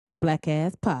Black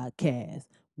Ass Podcast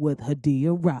with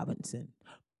Hadia Robinson.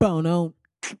 Bono,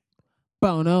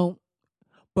 bono,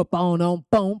 bono,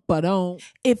 boom, boom.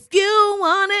 If you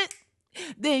want it,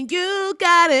 then you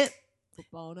got it.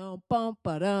 Bono, boom,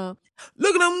 boom.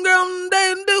 Look at them girls,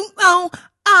 they do. Oh,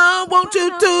 I want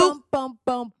you to. Boom,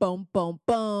 boom, boom, boom,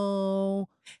 boom.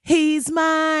 He's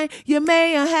mine. You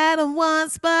may have had him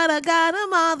once, but I got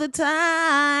him all the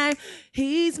time.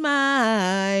 He's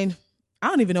mine. I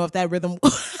don't even know if that rhythm.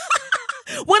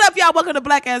 What up, y'all? Welcome to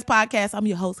Black Ass Podcast. I'm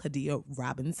your host, Hadia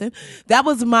Robinson. That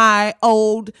was my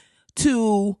ode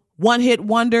to one-hit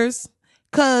wonders.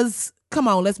 Cause, come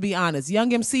on, let's be honest.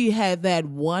 Young MC had that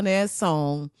one-ass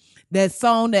song. That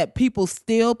song that people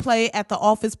still play at the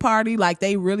office party, like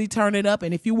they really turn it up.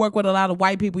 And if you work with a lot of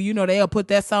white people, you know they'll put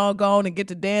that song on and get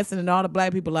to dancing, and all the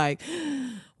black people like,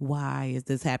 why is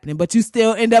this happening? But you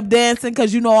still end up dancing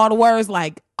because you know all the words,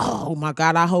 like, oh my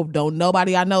God, I hope don't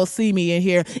nobody I know see me in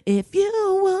here. If you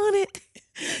want it,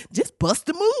 just bust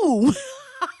a move.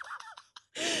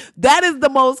 That is the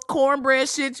most cornbread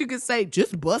shit you can say.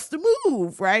 Just bust a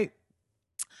move, right?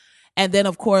 And then,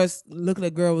 of course, look at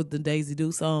the girl with the Daisy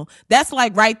Duke song. That's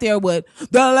like right there with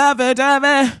the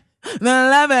lovey-dovey,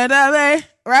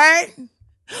 right?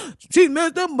 She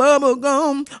Mr.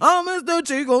 Bubblegum, I'm Mr.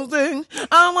 Chico Sing,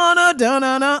 I wanna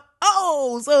da-na-na.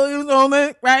 Oh, so you know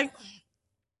me, right?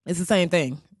 It's the same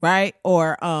thing, right?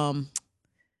 Or,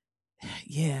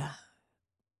 yeah.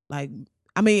 Like,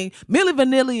 I mean, Milli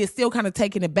Vanilli is still kind of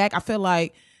taking it back. I feel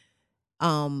like,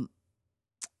 and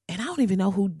I don't even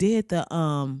know who did the,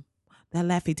 that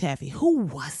Laffy Taffy. Who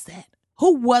was that?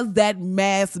 Who was that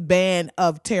mass band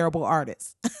of terrible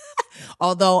artists?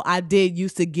 Although I did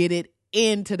used to get it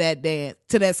into that dance,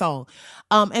 to that song.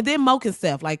 And then Moke and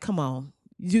Steph, like, come on.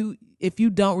 If you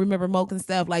don't remember Moke and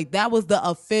Steph, like that was the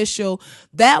official,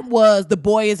 that was The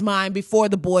Boy Is Mine before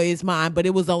The Boy Is Mine, but it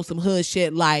was on some hood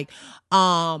shit like,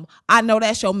 I know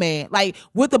that's your man. Like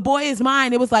with The Boy Is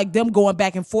Mine, it was like them going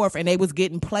back and forth and they was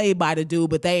getting played by the dude,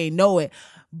 but they ain't know it.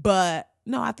 But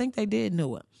no, I think they did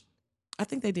know it. I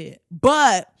think they did.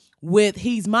 But with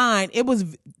He's Mine,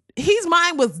 He's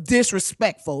Mine was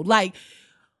disrespectful. Like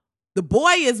The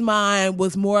Boy Is Mine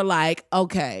was more like,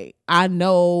 okay, I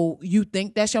know you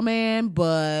think that's your man,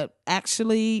 but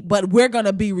we're going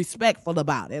to be respectful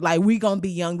about it. Like, we going to be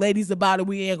young ladies about it.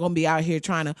 We ain't going to be out here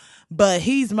trying to, but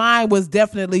He's Mine was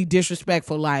definitely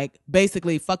disrespectful. Like,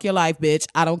 basically, fuck your life, bitch.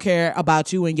 I don't care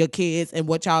about you and your kids and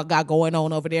what y'all got going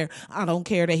on over there. I don't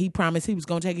care that he promised he was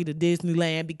going to take you to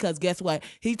Disneyland, because guess what?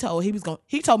 He told me he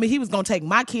was going to take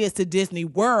my kids to Disney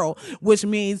World, which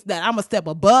means that I'm a step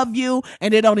above you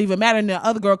and it don't even matter. And the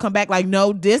other girl come back like,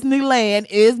 no, Disneyland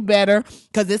is better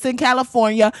because it's in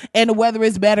California and the weather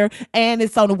is better and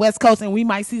it's on the West Coast and we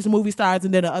might see some movie stars.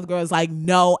 And then the other girl is like,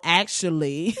 no,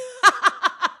 actually.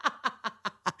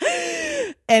 But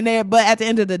at the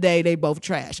end of the day, they both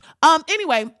trash.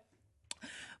 Anyway,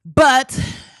 but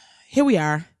here we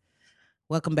are.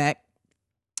 Welcome back.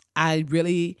 I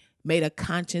really made a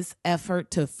conscious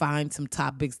effort to find some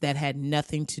topics that had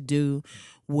nothing to do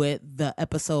with the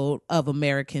episode of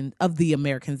The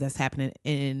Americans that's happening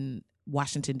in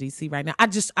Washington, D.C. right now. I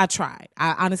tried.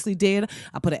 I honestly did.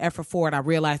 I put an effort forward. I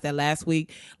realized that last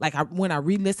week, like when I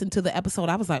re-listened to the episode,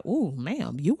 I was like, "Ooh,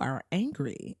 ma'am, you are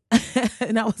angry."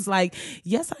 And I was like,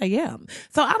 "Yes, I am."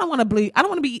 So I don't want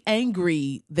to be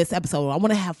angry this episode. I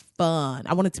want to have fun.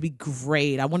 I want it to be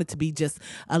great. I want it to be just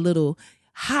a little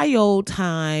high old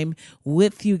time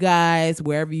with you guys,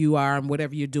 wherever you are and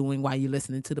whatever you're doing while you're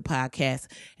listening to the podcast.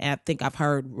 And I think I've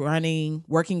heard running,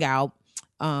 working out.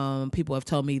 People have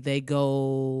told me they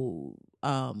go,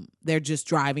 they're just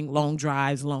driving, long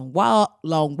drives, long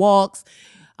walks.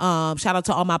 Shout out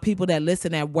to all my people that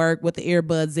listen at work with the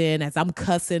earbuds in as I'm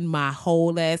cussing my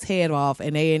whole ass head off,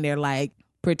 and they in there like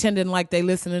pretending like they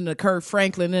listening to Kirk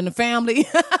Franklin and the Family.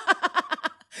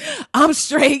 I'm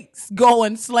straight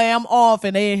going slam off,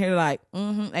 and they in here like,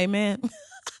 amen.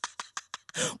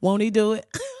 Won't he do it?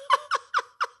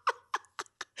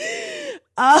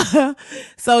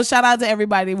 So shout out to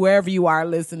everybody wherever you are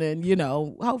listening. You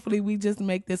know, hopefully we just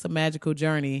make this a magical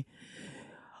journey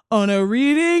on a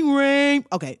reading ring.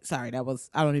 Okay, sorry,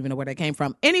 I don't even know where that came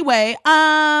from. Anyway,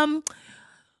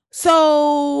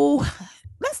 so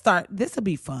let's start. This will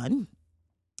be fun.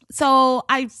 So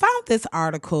I found this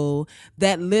article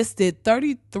that listed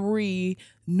 33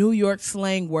 New York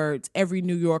slang words every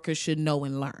New Yorker should know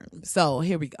and learn. So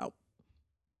here we go.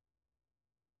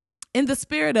 In the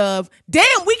spirit of, damn,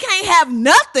 we can't have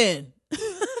nothing.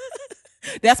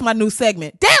 That's my new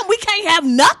segment. Damn, we can't have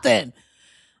nothing.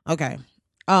 Okay.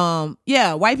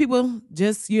 Yeah, white people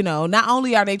just, not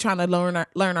only are they trying to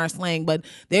learn our slang, but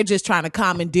they're just trying to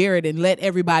commandeer it and let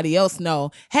everybody else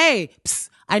know, hey, psst,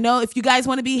 I know if you guys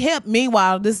want to be hip.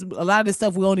 Meanwhile, a lot of this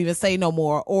stuff we won't even say no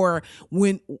more. Or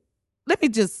let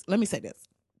me say this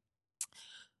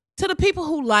to the people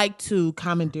who like to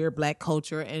commandeer Black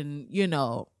culture and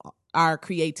our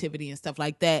creativity and stuff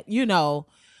like that.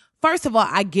 First of all,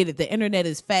 I get it. The internet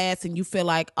is fast and you feel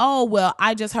like, oh, well,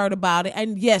 I just heard about it.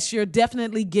 And yes, you're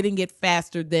definitely getting it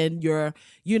faster than your,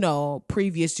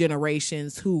 previous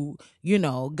generations who,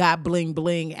 got bling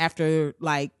bling after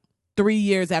like 3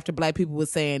 years after Black people was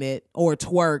saying it, or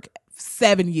twerk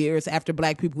 7 years after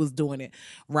Black people was doing it.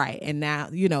 Right. And now,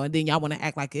 and then y'all want to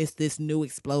act like it's this new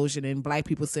explosion and Black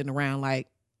people sitting around like,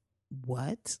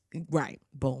 what? Right.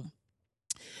 Boom.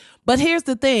 But here's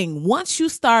the thing. Once you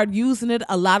start using it,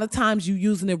 a lot of times you're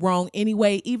using it wrong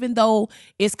anyway. Even though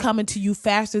it's coming to you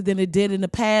faster than it did in the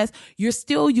past, you're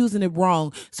still using it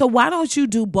wrong. So why don't you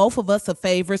do both of us a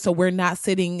favor so we're not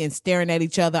sitting and staring at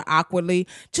each other awkwardly?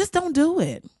 Just don't do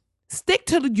it. Stick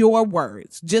to your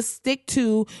words. Just stick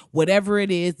to whatever it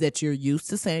is that you're used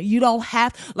to saying. You don't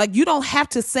have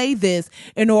to say this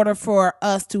in order for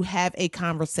us to have a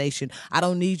conversation. I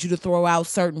don't need you to throw out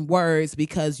certain words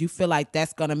because you feel like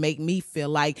that's going to make me feel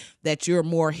like that you're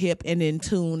more hip and in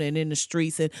tune and in the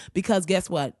streets. And because guess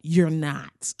what? You're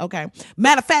not. Okay.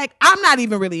 Matter of fact, I'm not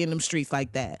even really in them streets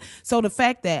like that. So the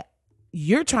fact that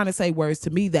you're trying to say words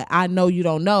to me that I know you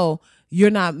don't know, you're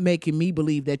not making me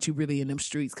believe that you really in them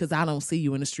streets, because I don't see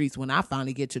you in the streets when I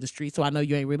finally get to the streets. So I know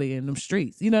you ain't really in them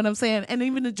streets. You know what I'm saying? And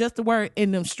even just the word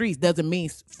in them streets doesn't mean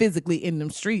physically in them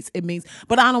streets. It means,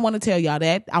 but I don't want to tell y'all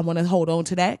that. I want to hold on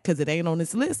to that because it ain't on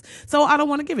this list. So I don't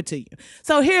want to give it to you.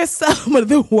 So here's some of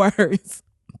the words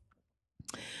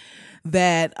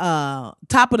that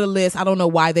top of the list. I don't know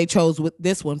why they chose with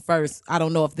this one first. I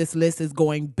don't know if this list is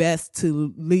going best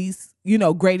to least,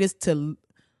 greatest to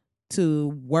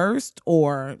worst,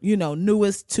 or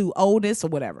newest to oldest, or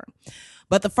whatever.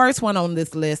 But the first one on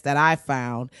this list that I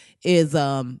found is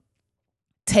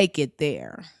take it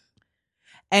there.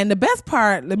 And the best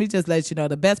part, let me just let you know,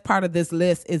 the best part of this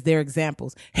list is their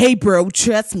examples. Hey bro,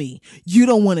 trust me, you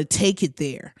don't want to take it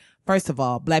there. First of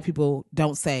all, Black people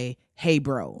don't say hey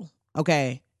bro.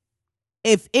 Okay.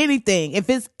 If anything, if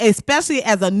it's, especially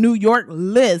as a New York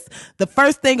list, the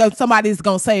first thing somebody's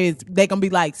going to say is they're going to be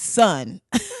like, son.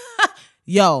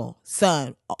 Yo,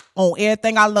 son, on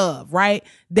everything I love, right?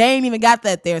 They ain't even got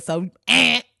that there. So,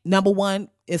 number one,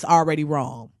 it's already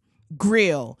wrong.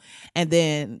 Grill. And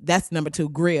then that's number two,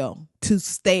 grill. To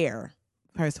stare.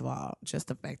 First of all, just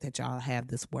the fact that y'all have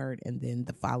this word and then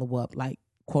the follow-up, like,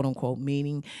 quote unquote,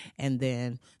 meaning. And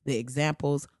then the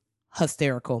examples,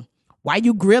 hysterical. Why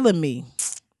you grilling me?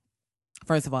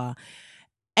 First of all,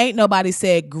 ain't nobody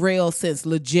said grill since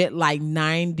legit like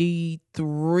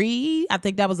 93. I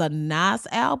think that was a Nas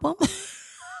album.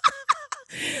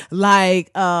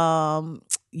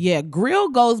 Yeah, grill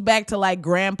goes back to like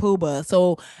Grand Poobah.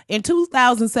 So in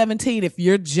 2017, if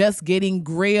you're just getting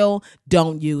grill,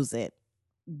 don't use it.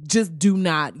 Just do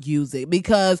not use it,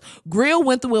 because grill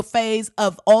went through a phase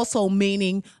of also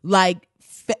meaning like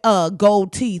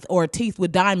gold teeth or teeth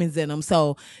with diamonds in them.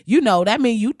 So, that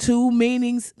means you two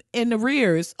meanings in the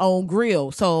rears on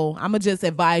grill. So I'm going to just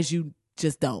advise you,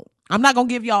 just don't. I'm not going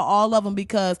to give y'all all of them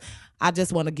because I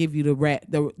just want to give you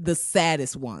the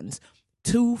saddest ones.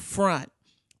 To front.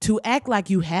 To act like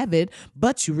you have it,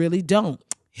 but you really don't.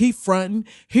 He fronting.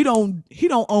 He don't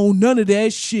own none of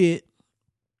that shit.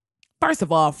 First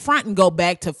of all, front and go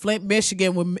back to Flint,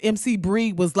 Michigan, when MC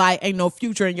Breed was like, ain't no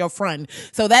future in your front.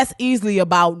 So that's easily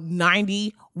about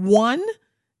 91.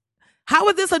 How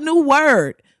is this a new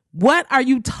word? What are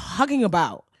you talking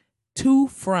about? To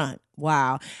front.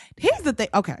 Wow. Here's the thing.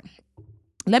 Okay.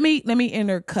 Let me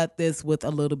intercut this with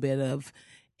a little bit of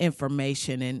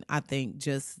information, and I think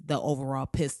just the overall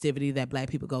festivity that Black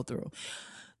people go through.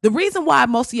 The reason why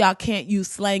most of y'all can't use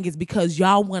slang is because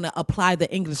y'all want to apply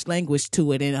the English language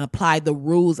to it and apply the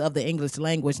rules of the English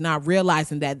language, not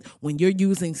realizing that when you're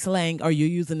using slang or you're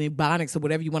using ebonics or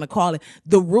whatever you want to call it,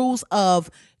 the rules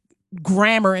of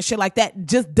grammar and shit like that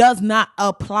just does not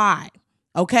apply.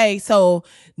 Okay, so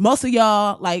most of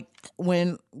y'all, like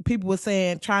when people were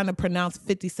saying, trying to pronounce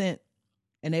 50 Cent,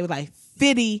 and they were like,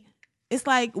 50, it's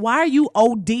like, why are you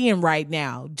ODing right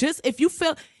now? Just if you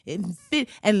feel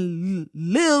and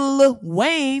Lil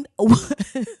Wayne,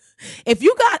 if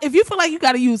you feel like you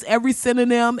got to use every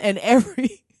synonym and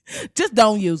just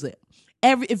don't use it.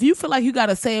 If you feel like you got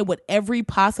to say it with every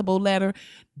possible letter,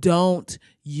 don't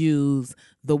use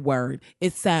the word.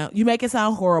 You make it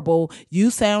sound horrible. You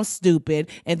sound stupid.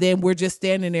 And then we're just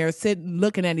standing there sitting,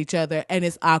 looking at each other, and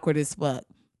it's awkward as fuck.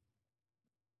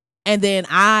 And then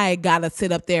I got to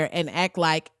sit up there and act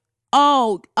like,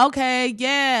 oh, okay,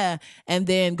 yeah. And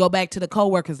then go back to the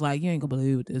coworkers like, you ain't gonna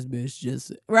believe what this bitch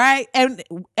just, right? And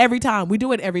every time, we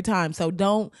do it every time. So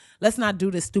let's not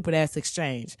do this stupid ass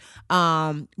exchange.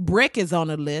 Brick is on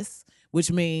the list,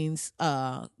 which means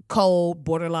cold,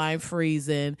 borderline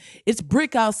freezing. It's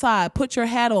brick outside. Put your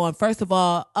hat on. First of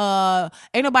all,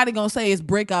 ain't nobody gonna say it's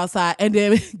brick outside and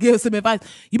then give some advice.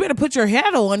 You better put your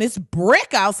hat on. It's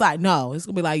brick outside. No, it's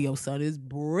gonna be like, yo, son, it's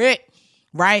brick.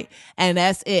 Right? And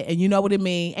that's it. And you know what it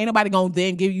means. Ain't nobody gonna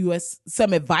then give you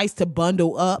some advice to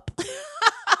bundle up.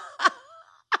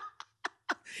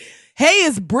 Hey,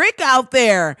 it's brick out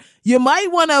there. You might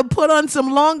want to put on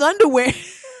some long underwear.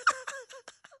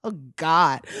 Oh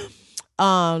God.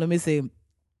 Let me see.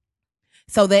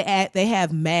 So they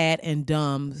have mad and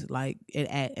dumb, like it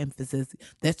add emphasis.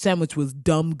 That sandwich was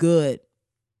dumb good.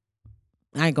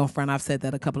 I ain't gonna front. I've said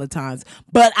that a couple of times,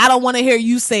 but I don't want to hear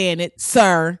you saying it,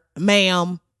 sir,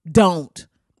 ma'am. Don't.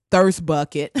 Thirst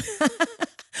bucket.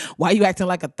 Why you acting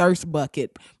like a thirst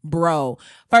bucket, bro?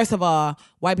 First of all,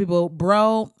 white people,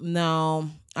 bro. No,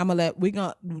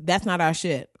 that's not our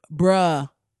shit. Bruh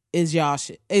is y'all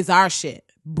shit. Is our shit,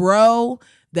 bro.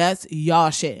 That's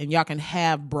y'all shit, and y'all can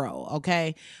have bro,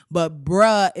 okay? But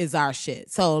bruh is our shit.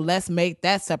 So let's make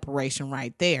that separation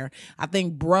right there. I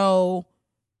think bro.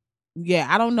 Yeah,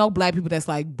 I don't know black people that's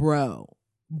like, bro.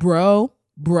 No,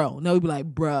 we be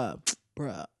like, bruh.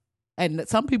 And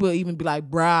some people even be like,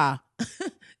 brah.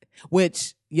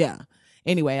 Which, yeah.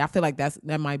 Anyway, I feel like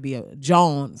that might be a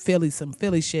John some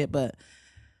Philly shit, but.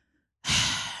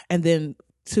 And then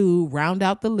to round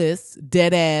out the list,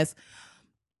 dead ass,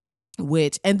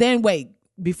 and then wait,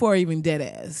 before even dead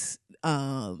ass,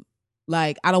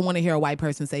 like, I don't want to hear a white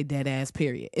person say dead ass,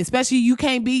 period. Especially you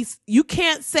can't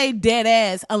say dead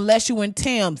ass unless you in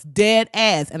Tim's, dead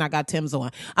ass. And I got Tim's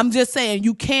on. I'm just saying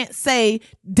you can't say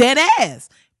dead ass,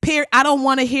 period. I don't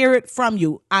want to hear it from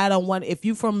you. If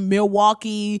you from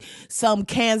Milwaukee, some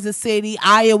Kansas City,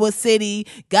 Iowa City,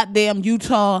 goddamn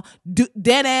Utah,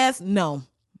 dead ass, no,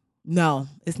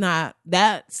 it's not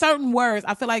that. Certain words,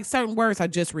 I feel like certain words are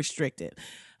just restricted.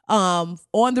 On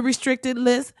the restricted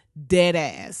list, dead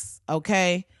ass.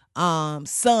 Okay.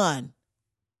 Son.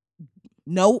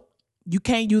 Nope. You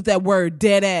can't use that word,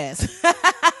 dead ass.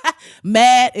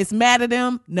 Mad. It's mad at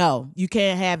them. No, you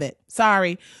can't have it.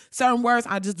 Sorry. Certain words,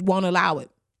 I just won't allow it.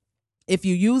 If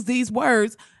you use these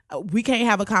words, we can't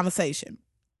have a conversation.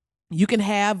 You can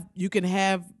have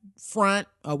front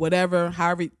or whatever,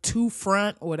 however, to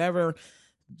front or whatever,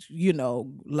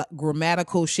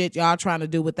 grammatical shit y'all trying to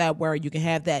do with that word. You can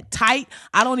have that. Tight.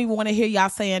 I don't even want to hear y'all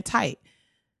saying tight.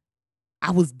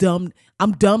 I'm dumb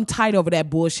tight over that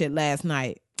bullshit last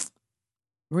night.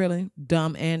 Really?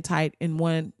 Dumb and tight in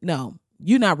one? No,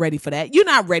 you're not ready for that. You're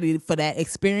not ready for that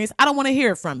experience. I don't want to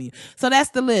hear it from you. So that's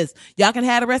the list. Y'all can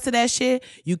have the rest of that shit.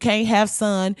 You can't have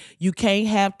son. You can't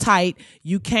have tight.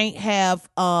 You can't have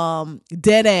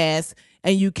dead ass.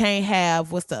 And you can't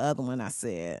have, what's the other one I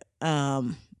said?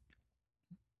 And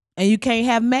you can't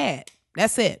have mad.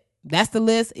 That's it. That's the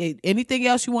list. Anything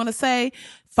else you want to say,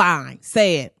 fine,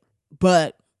 say it.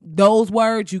 But those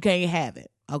words, you can't have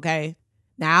it, okay?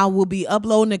 Now, I will be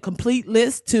uploading a complete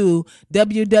list to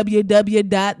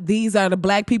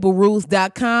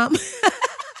www.thesearetheblackpeoplerules.com.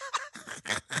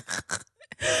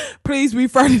 Please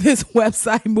refer to this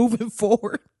website moving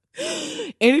forward.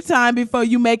 Anytime before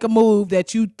you make a move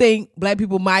that you think black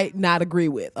people might not agree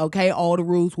with, okay? All the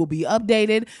rules will be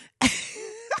updated.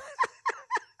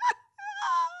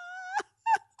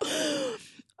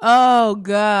 Oh,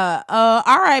 God.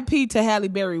 R.I.P. to Halle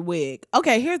Berry wig.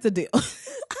 Okay, here's the deal.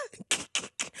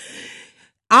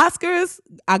 Oscars,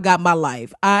 I got my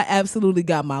life. I absolutely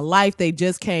got my life. They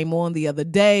just came on the other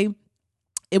day.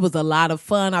 It was a lot of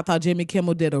fun. I thought Jimmy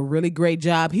Kimmel did a really great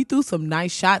job. He threw some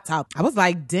nice shots out. I was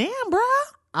like, damn, bro.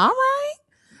 All right.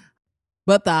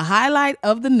 But the highlight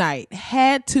of the night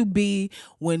had to be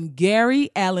when Gary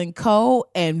Allan Cole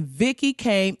and Vicky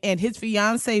came, and his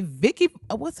fiance Vicky,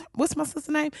 what's my sister's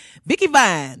name? Vicky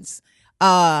Vines,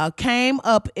 came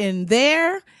up in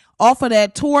there off of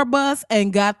that tour bus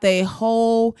and got their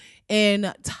whole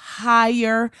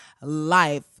entire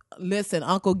life. Listen,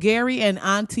 Uncle Gary and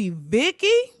Auntie Vicky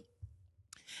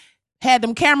had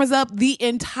them cameras up the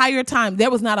entire time. There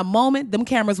was not a moment them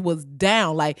cameras was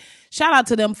down. Like, shout out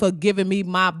to them for giving me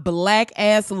my black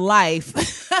ass life.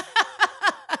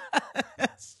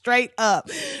 Straight up.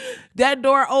 That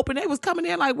door opened. They was coming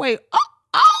in like, wait,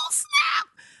 oh snap.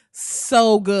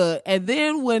 So good. And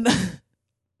then when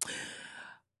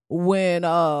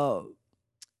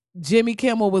Jimmy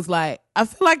Kimmel was like, I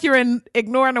feel like you're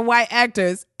ignoring the white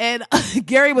actors. And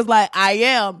Gary was like, I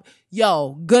am.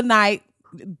 Yo, good night.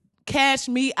 Cash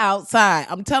me outside.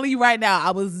 I'm telling you right now,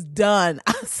 I was done.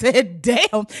 I said,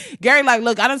 damn. Gary like,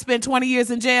 look, I done spent 20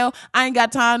 years in jail. I ain't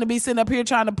got time to be sitting up here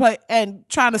trying to play and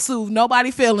trying to soothe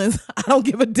nobody's feelings. I don't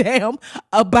give a damn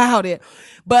about it.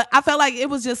 But I felt like it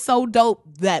was just so dope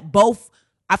that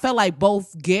I felt like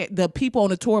both the people on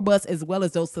the tour bus as well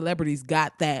as those celebrities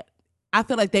got that. I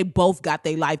feel like they both got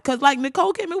their life. Cause like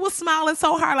Nicole Kidman was smiling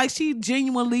so hard. Like she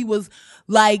genuinely was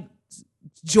like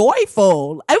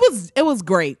joyful. It was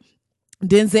great.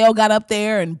 Denzel got up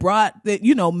there and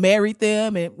married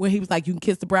them. And when he was like, you can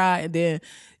kiss the bride. And then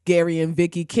Gary and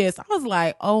Vicky kissed. I was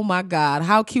like, oh my God,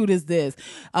 how cute is this?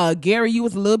 Gary, you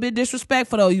was a little bit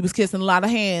disrespectful though. You was kissing a lot of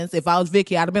hands. If I was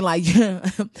Vicky, I'd have been like, yeah,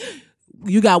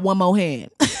 you got one more hand.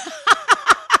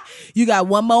 You got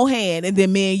one more hand. And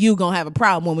then me and you gonna have a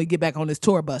problem when we get back on this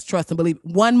tour bus. Trust and believe.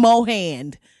 One more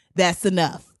hand. That's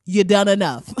enough. You done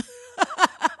enough.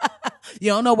 You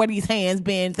don't know where these hands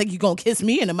been. Think you gonna kiss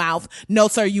me in the mouth? No,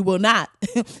 sir, you will not.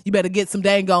 You better get some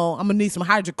dang on. I'm gonna need some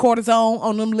hydrocortisone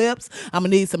on them lips. I'm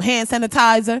gonna need some hand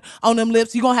sanitizer on them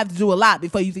lips. You're gonna have to do a lot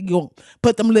before you think you're gonna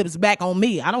put them lips back on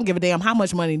me. I don't give a damn how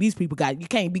much money these people got. You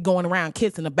can't be going around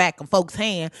kissing the back of folks'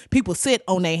 hand. People sit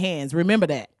on their hands. Remember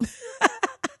that.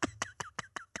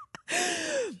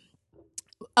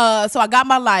 So I got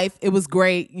my life. It was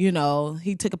great. You know,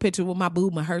 he took a picture with my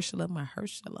boo, Mahershala.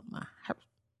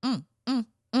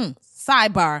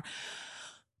 Sidebar.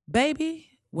 Baby,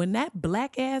 when that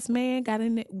black ass man got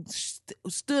in there,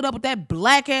 stood up with that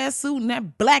black ass suit and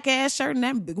that black ass shirt and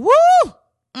that, woo!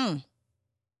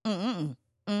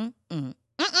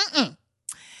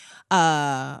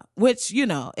 Which, you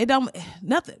know, it don't,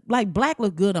 nothing, like black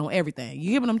look good on everything.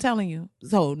 You get what I'm telling you?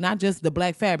 So not just the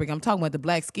black fabric, I'm talking about the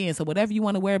black skin. So whatever you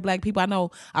want to wear, black people, I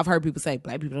know I've heard people say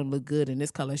black people don't look good in this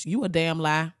color. You a damn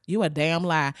lie. You a damn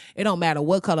lie. It don't matter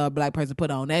what color a black person put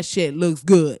on. That shit looks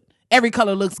good. Every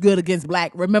color looks good against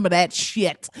black. Remember that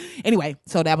shit. Anyway,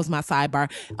 so that was my sidebar.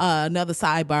 Another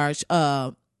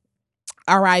sidebar,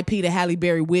 R.I.P. to Halle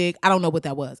Berry wig. I don't know what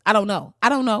that was. I don't know.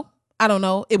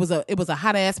 It was a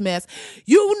hot ass mess.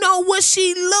 You know what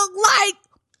she looked like?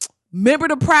 Remember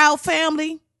the Proud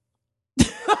Family?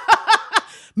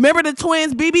 Remember the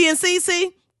twins, BB and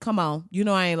CC? Come on, you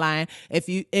know I ain't lying. If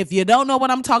you don't know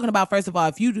what I'm talking about, first of all,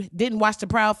 if you didn't watch the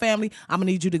Proud Family, I'm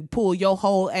gonna need you to pull your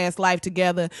whole ass life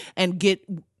together and get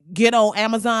on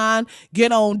Amazon,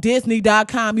 get on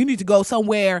Disney.com. You need to go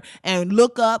somewhere and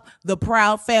look up the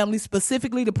Proud Family,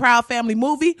 specifically the Proud Family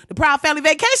movie, the Proud Family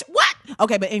Vacation. What?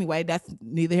 Okay, but anyway, that's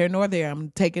neither here nor there. I'm going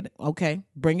to take it. Okay,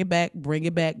 bring it back.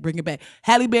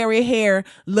 Halle Berry hair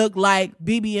looked like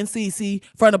BB and CC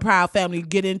from the Proud Family.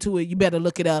 Get into it. You better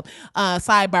look it up.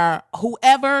 Sidebar,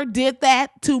 whoever did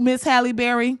that to Miss Halle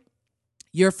Berry,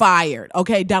 you're fired.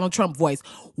 Okay, Donald Trump voice.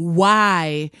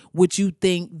 Why would you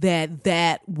think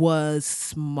that was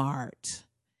smart?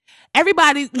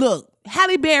 Everybody, look,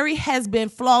 Halle Berry has been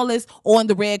flawless on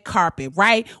the red carpet,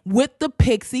 right? With the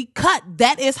pixie cut.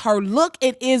 That is her look.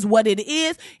 It is what it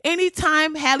is.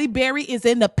 Anytime Halle Berry is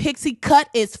in the pixie cut,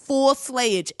 it's full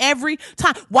slayage. Every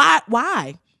time.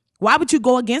 Why? Why would you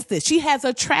go against this? She has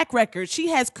a track record. She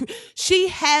has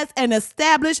an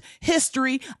established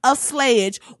history of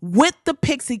slayage with the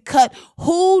pixie cut.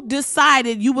 Who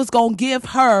decided you was going to give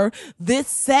her this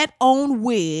set on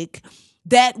wig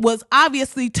that was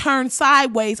obviously turned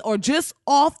sideways or just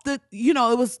off the,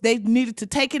 they needed to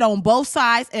take it on both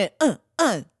sides and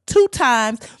 2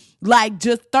 times, like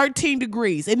just 13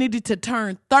 degrees. It needed to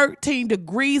turn 13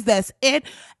 degrees. That's it.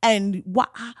 And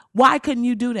why couldn't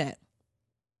you do that?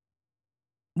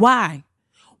 Why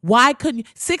couldn't you?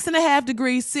 6.5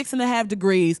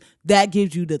 degrees, that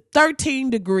gives you the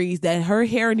 13 degrees that her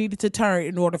hair needed to turn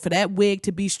in order for that wig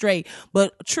to be straight.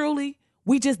 But truly,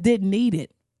 we just didn't need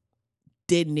it.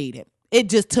 It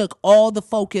just took all the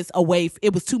focus away.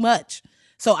 It was too much.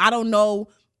 So I don't know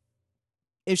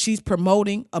if she's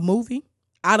promoting a movie.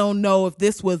 I don't know if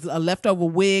this was a leftover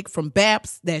wig from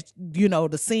Baps that,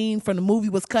 the scene from the movie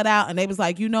was cut out and they was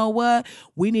like, you know what?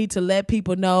 We need to let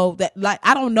people know that, like,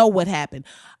 I don't know what happened.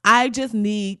 I just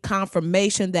need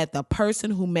confirmation that the person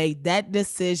who made that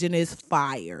decision is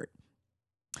fired.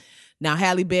 Now,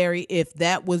 Halle Berry, if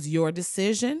that was your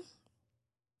decision,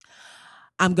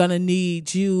 I'm going to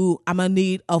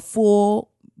need a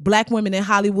full Black Women in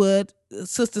Hollywood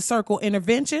Sister Circle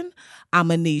intervention. I'm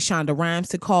gonna need Shonda Rhimes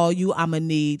to call you. I'm gonna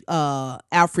need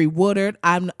Alfre Woodard.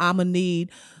 I'm gonna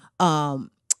need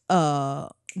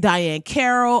Diane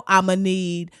Carroll. I'm gonna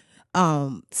need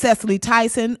Cecily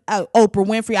Tyson, Oprah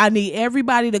Winfrey. I need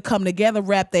everybody to come together,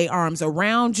 wrap their arms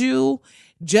around you,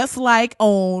 just like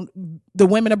on the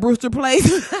Women of Brewster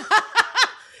Place.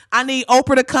 I need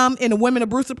Oprah to come in the Women of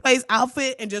Brewster Place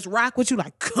outfit and just rock with you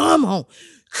like, come on,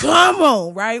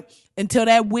 right? Until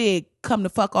that wig come the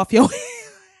fuck off your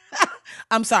head.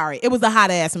 I'm sorry. It was a hot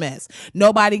ass mess.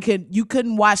 You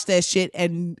couldn't watch that shit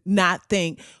and not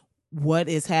think what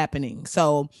is happening.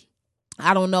 So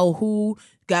I don't know who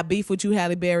got beef with you,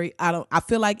 Halle Berry. I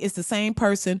feel like it's the same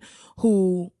person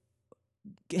who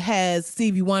has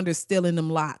Stevie Wonder still in them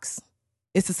locks.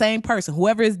 It's the same person.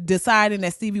 Whoever is deciding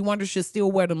that Stevie Wonder should still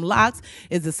wear them locks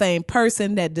is the same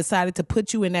person that decided to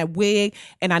put you in that wig,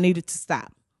 and I needed to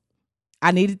stop.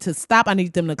 I needed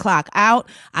them to clock out.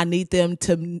 I need them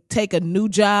to take a new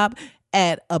job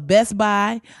at a Best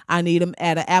Buy. I need them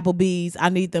at an Applebee's. I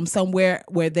need them somewhere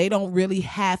where they don't really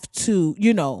have to,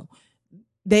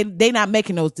 they not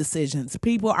making those decisions.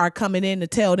 People are coming in to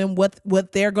tell them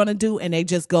what they're going to do, and they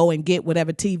just go and get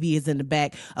whatever TV is in the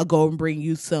back or go and bring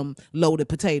you some loaded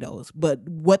potatoes. But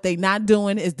what they not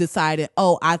doing is deciding,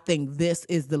 oh, I think this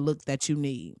is the look that you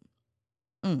need.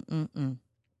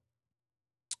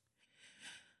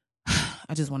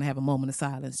 I just want to have a moment of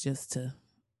silence just to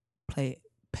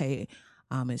pay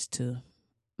homage to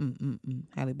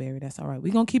Halle Berry. That's all right.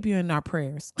 We're going to keep you in our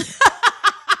prayers.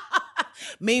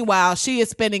 Meanwhile, she is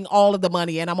spending all of the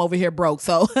money and I'm over here broke.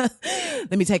 So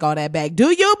let me take all that back.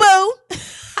 Do you, boo?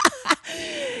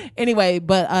 Anyway,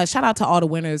 but shout out to all the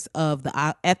winners of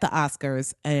at the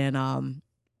Oscars, and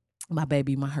my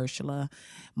baby Mahershala,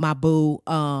 my boo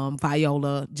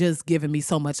Viola, just giving me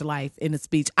so much life in the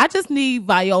speech. I just need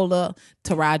Viola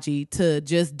Taraji to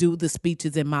just do the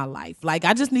speeches in my life. Like,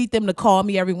 I just need them to call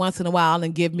me every once in a while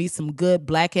and give me some good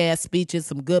black ass speeches,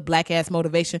 some good black ass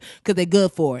motivation, because they're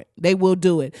good for it. They will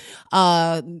do it.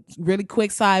 Really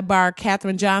quick sidebar,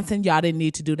 Katherine Johnson, y'all didn't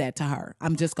need to do that to her.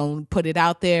 I'm just gonna put it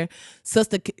out there.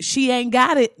 Sister, she ain't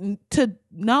got it to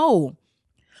know.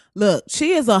 Look,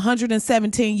 she is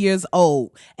 117 years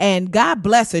old, and God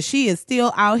bless her. She is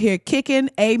still out here kicking.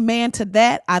 Amen to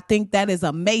that. I think that is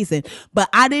amazing. But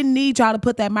I didn't need y'all to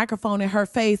put that microphone in her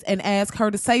face and ask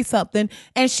her to say something.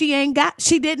 And she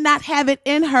did not have it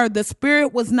in her. The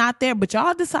spirit was not there, but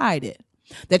y'all decided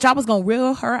that y'all was going to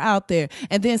reel her out there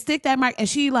and then stick that mic. And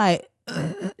she like,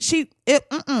 and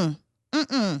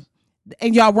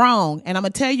y'all wrong. And I'm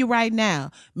going to tell you right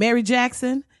now, Mary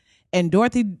Jackson and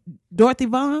Dorothy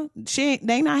Vaughan,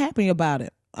 they not happy about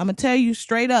it. I'm gonna tell you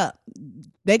straight up,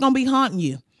 they gonna be haunting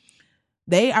you.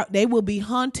 They will be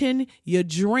haunting your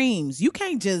dreams. You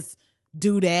can't just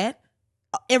do that.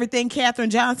 Everything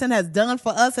Katherine Johnson has done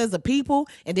for us as a people,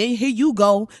 and then here you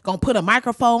gonna put a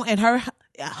microphone in her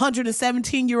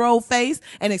 117-year-old face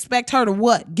and expect her to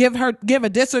what? Give a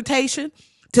dissertation?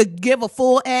 To give a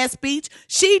full ass speech?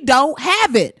 She don't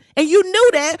have it. And you knew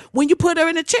that when you put her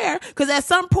in a chair, because at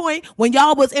some point when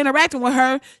y'all was interacting with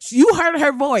her, you heard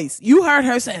her voice. You heard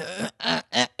her say,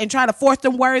 and try to force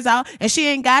them words out, and she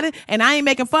ain't got it. And I ain't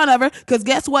making fun of her, because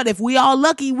guess what? If we all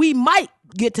lucky, we might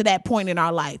get to that point in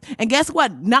our life. And guess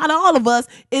what? Not all of us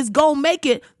is gonna make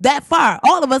it that far.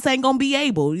 All of us ain't gonna be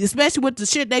able, especially with the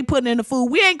shit they putting in the food.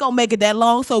 We ain't gonna make it that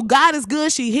long. So God is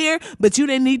good. She here, but you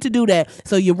didn't need to do that.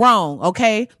 So you're wrong,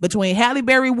 okay? Between Halle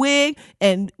Berry wig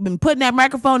and putting that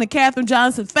microphone in Katherine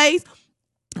Johnson's face,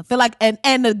 I feel like,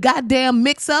 and the goddamn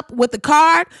mix up with the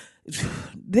card,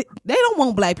 they don't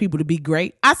want black people to be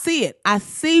great. I see it. I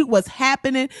see what's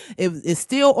happening. It's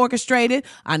still orchestrated.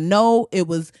 I know it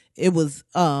was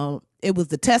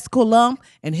the testicle lump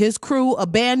and his crew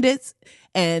of bandits,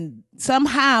 and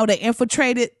somehow they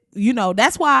infiltrated.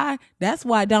 That's why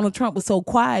Donald Trump was so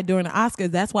quiet during the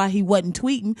Oscars. That's why he wasn't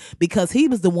tweeting, because he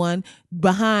was the one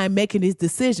behind making his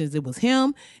decisions. It was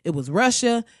him, it was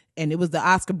Russia, and it was the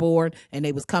Oscar board, and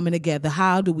they was coming together.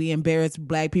 How do we embarrass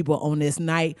black people on this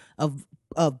night of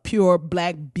pure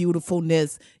black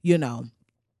beautifulness,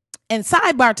 And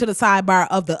sidebar to the sidebar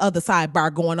of the other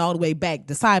sidebar, going all the way back.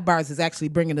 The sidebars is actually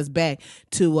bringing us back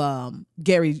to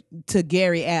Gary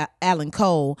Allan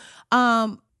Cole.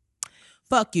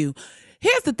 Fuck you.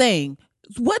 Here's the thing.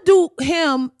 What do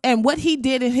him and what he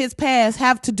did in his past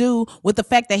have to do with the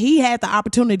fact that he had the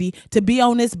opportunity to be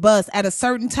on this bus at a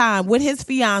certain time with his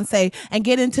fiance and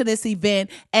get into this event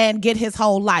and get his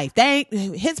whole life?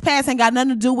 His past ain't got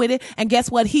nothing to do with it. And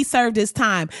guess what? He served his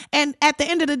time. And at the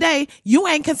end of the day, you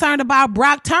ain't concerned about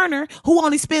Brock Turner, who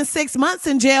only spent 6 months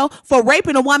in jail for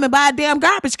raping a woman by a damn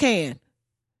garbage can.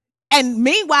 And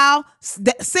meanwhile,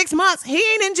 6 months, he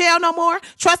ain't in jail no more.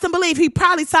 Trust and believe he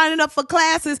probably signing up for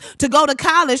classes to go to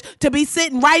college to be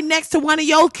sitting right next to one of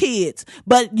your kids.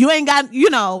 But you ain't got,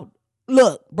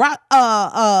 look,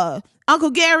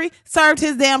 Uncle Gary served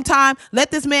his damn time.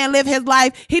 Let this man live his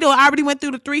life. He already went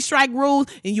through the 3-strike rules,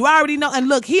 and you already know. And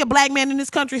look, he a black man in this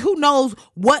country. Who knows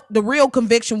what the real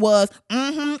conviction was?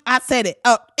 I said it.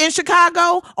 In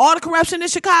Chicago, all the corruption in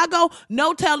Chicago,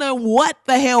 no telling what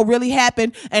the hell really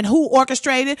happened and who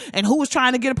orchestrated and who was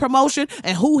trying to get a promotion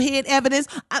and who hid evidence.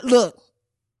 Look.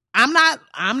 I'm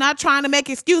not trying to make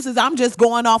excuses. I'm just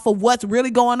going off of what's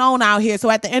really going on out here. So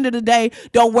at the end of the day,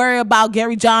 don't worry about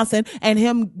Gary Johnson and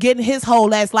him getting his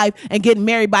whole ass life and getting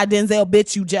married by Denzel.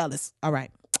 Bitch, you jealous. All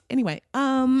right. Anyway,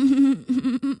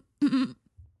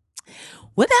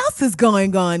 what else is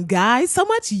going on, guys? So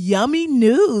much yummy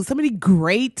news. So many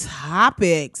great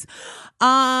topics.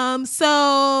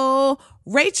 So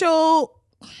Rachel,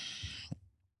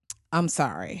 I'm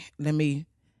sorry. Let me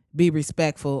be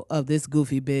respectful of this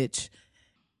goofy bitch.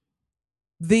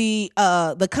 The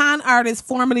con artist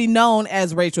formerly known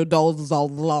as Rachel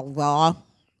Dolezal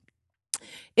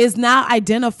is now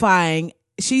identifying.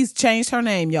 She's changed her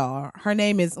name, y'all. Her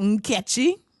name is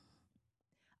Nkechi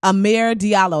Amir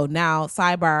Diallo. Now,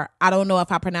 sidebar, I don't know if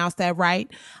I pronounced that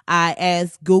right. I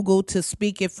asked Google to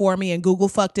speak it for me, and Google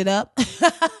fucked it up.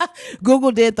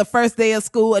 Google did the first day of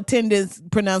school attendance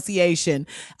pronunciation,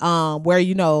 where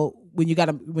when you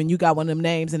got one of them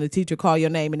names and the teacher call your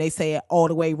name and they say it all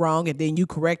the way wrong, and then you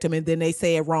correct them, and then they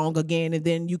say it wrong again, and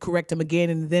then you correct them again,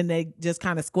 and then they just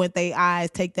kind of squint their eyes,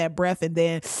 take that breath, and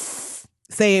then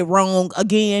say it wrong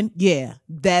again. Yeah,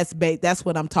 that's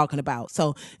what I'm talking about.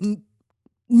 So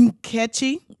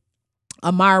Nkechi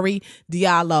Amari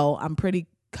Diallo, I'm pretty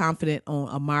confident on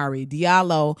Amari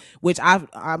Diallo, which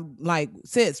I'm like,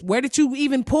 sis, where did you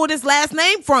even pull this last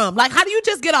name from? Like, how do you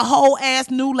just get a whole ass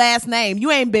new last name?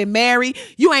 You ain't been married.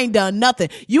 You ain't done nothing.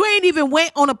 You ain't even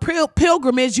went on a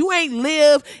pilgrimage. You ain't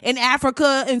lived in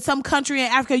Africa, in some country in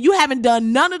Africa. You haven't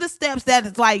done none of the steps that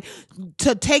it's like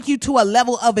to take you to a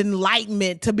level of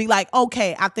enlightenment to be like,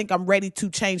 okay, I think I'm ready to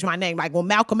change my name. Like when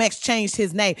Malcolm X changed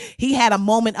his name, he had a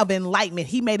moment of enlightenment.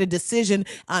 He made a decision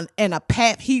and a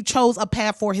path. He chose a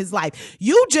path for his life.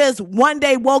 You just one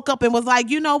day woke up and was like,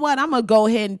 you know what? I'm going to go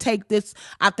ahead and take this,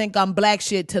 I think I'm black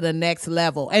shit to the next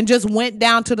level, and just went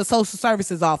down to the social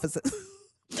services office,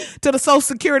 to the social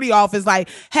security office. Like,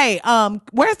 hey,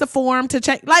 where's the form to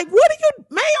change? Like, what are you,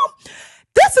 ma'am?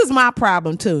 This is my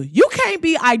problem too. You can't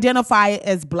be identified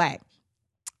as black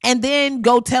and then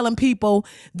go telling people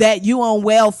that you on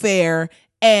welfare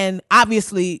and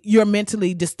obviously you're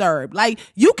mentally disturbed. Like,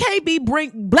 you can't be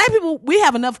black people. We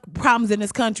have enough problems in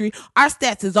this country. Our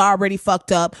stats is already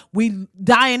fucked up. We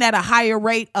dying at a higher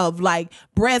rate of like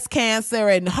breast cancer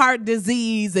and heart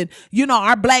disease. And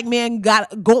our black men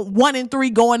got 1 in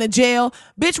 3 going to jail.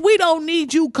 Bitch, we don't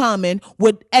need you coming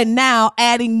and now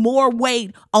adding more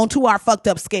weight onto our fucked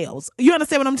up scales. You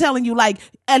understand what I'm telling you? Like,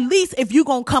 at least if you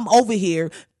gonna come over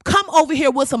here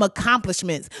with some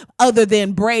accomplishments other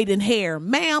than braiding hair.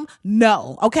 Ma'am,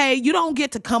 no. Okay? You don't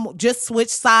get to come just switch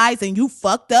sides and you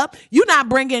fucked up. You're not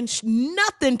bringing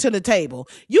nothing to the table.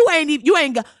 You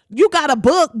got a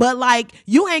book, but like,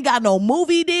 you ain't got no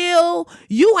movie deal.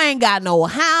 You ain't got no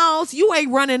house. You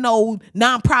ain't running no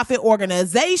nonprofit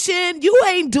organization. You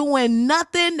ain't doing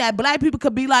nothing that black people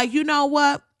could be like, you know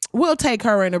what? We'll take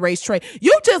her in a race trade.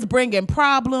 You just bringing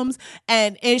problems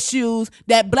and issues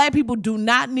that black people do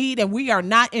not need and we are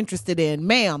not interested in.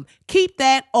 Ma'am, keep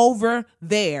that over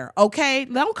there, okay?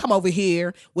 Don't come over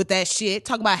here with that shit.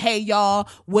 Talk about, hey, y'all,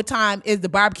 what time is the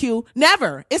barbecue?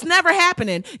 Never. It's never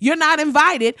happening. You're not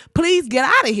invited. Please get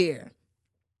out of here.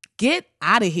 Get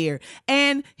out of here.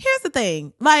 And here's the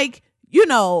thing. Like,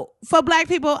 for black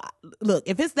people, look,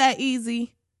 if it's that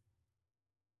easy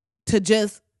to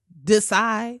just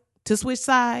decide to switch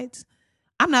sides,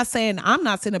 I'm not sitting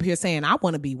up here saying I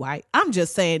want to be white. I'm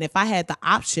just saying if I had the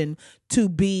option to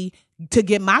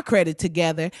get my credit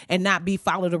together and not be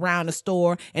followed around the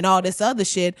store and all this other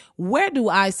shit, where do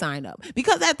I sign up?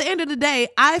 Because at the end of the day,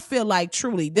 I feel like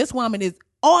truly this woman is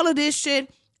all of this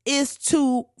shit is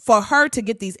for her to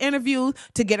get these interviews,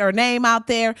 to get her name out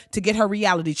there, to get her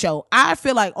reality show. I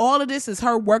feel like all of this is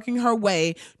her working her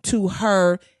way to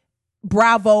her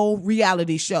Bravo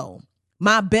reality show.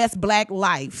 My Best Black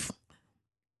Life.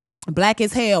 Black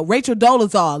as hell. Rachel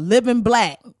Dolezal, living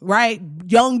black, right?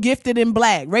 Young, gifted, and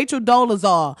black. Rachel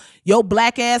Dolezal, your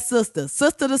black ass sister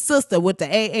to sister with the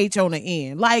AH on the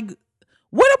end. Like,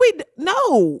 what are we?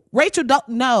 No, Rachel,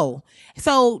 no.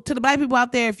 So to the black people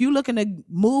out there, if you looking to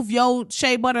move your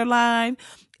shea butter line,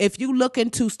 if you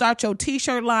looking to start your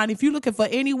t-shirt line, if you looking for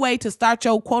any way to start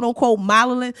your quote unquote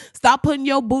modeling, stop putting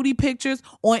your booty pictures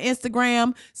on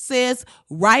Instagram. Sis,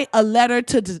 write a letter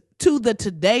to the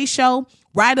Today Show.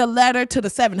 Write a letter to the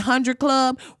 700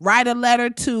 Club. Write a letter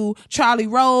to Charlie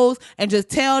Rose and just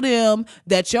tell them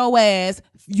that your ass,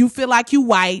 you feel like you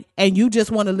white and you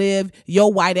just want to live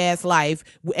your white ass life,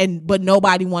 but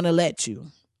nobody want to let you.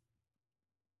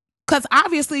 Cause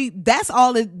obviously that's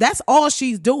all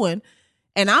she's doing.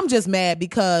 And I'm just mad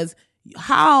because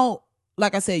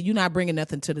like I said, you're not bringing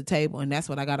nothing to the table, and that's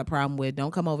what I got a problem with.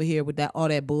 Don't come over here with all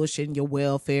that bullshit and your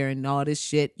welfare and all this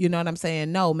shit. You know what I'm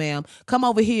saying? No, ma'am. Come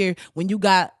over here when you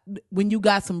got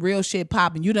some real shit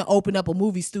popping. You done open up a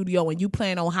movie studio and you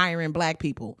plan on hiring black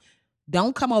people.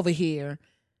 Don't come over here,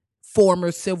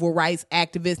 former civil rights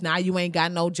activist. Now you ain't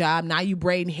got no job. Now you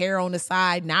braiding hair on the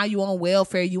side. Now you on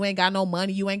welfare. You ain't got no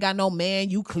money. You ain't got no man.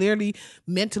 You clearly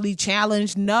mentally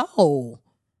challenged. No,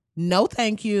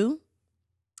 thank you.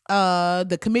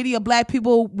 The Committee of Black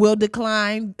People will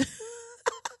decline,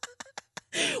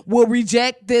 will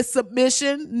reject this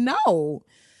submission. No.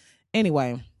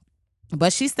 Anyway,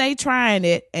 but she stayed trying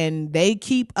it and they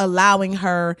keep allowing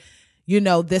her,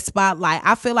 this spotlight.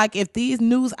 I feel like if these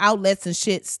news outlets and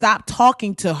shit stop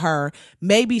talking to her,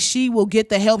 maybe she will get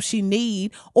the help she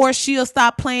need, or she'll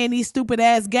stop playing these stupid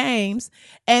ass games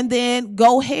and then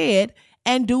go ahead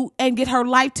and get her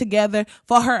life together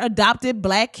for her adopted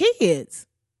black kids.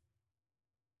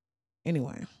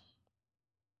 Anyway,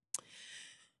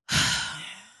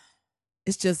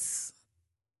 it's just,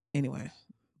 anyway.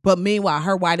 But meanwhile,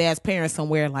 her white ass parents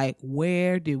somewhere like,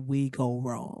 where did we go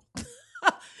wrong?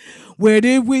 Where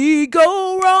did we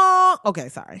go wrong? Okay,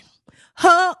 sorry.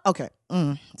 Okay.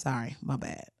 Sorry, my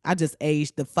bad. I just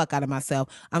aged the fuck out of myself.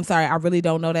 I'm sorry. I really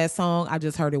don't know that song. I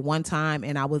just heard it one time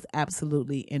and I was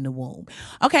absolutely in the womb.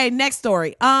 Okay, next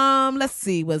story. Let's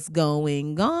see what's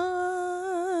going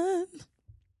on.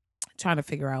 Trying to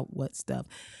figure out what stuff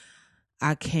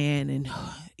I can and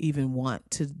even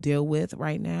want to deal with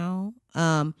right now.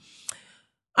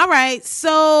 All right,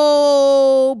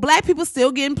 so black people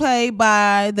still getting played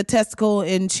by the testicle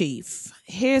in chief.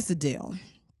 Here's the deal.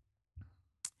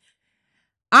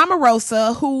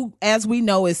 Omarosa, who, as we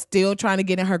know, is still trying to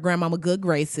get in her grandmama good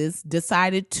graces,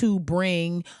 decided to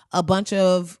bring a bunch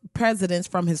of presidents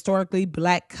from historically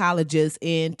black colleges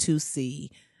in to see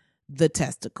the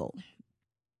testicle.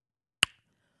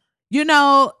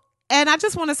 And I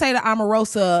just want to say to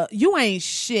Omarosa, you ain't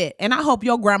shit. And I hope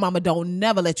your grandmama don't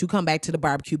never let you come back to the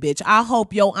barbecue, bitch. I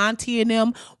hope your auntie and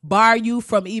them bar you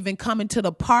from even coming to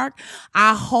the park.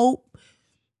 I hope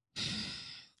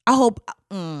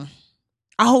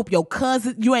your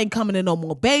cousin, you ain't coming to no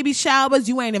more baby showers.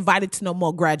 You ain't invited to no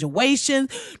more graduations.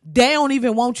 They don't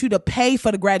even want you to pay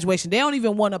for the graduation. They don't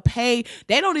even want to pay.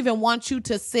 They don't even want you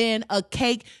to send a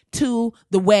cake to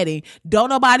the wedding. Don't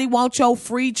nobody want your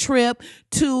free trip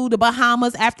to the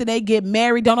Bahamas after they get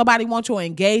married. Don't nobody want your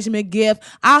engagement gift.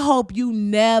 I hope you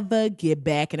never get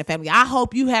back in the family. I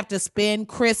hope you have to spend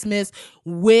Christmas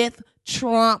with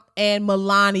Trump and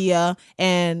Melania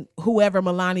and whoever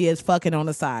Melania is fucking on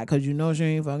the side, because she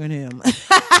ain't fucking him.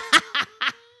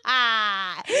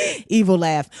 Evil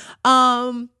laugh.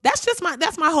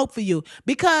 That's my hope for you,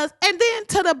 because and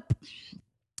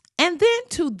then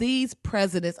to these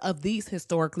presidents of these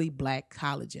historically black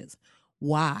colleges.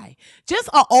 Why? Just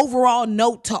an overall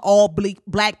note to all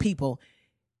black people.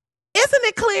 Isn't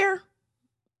it clear?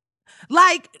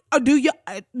 Like,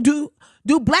 do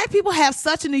black people have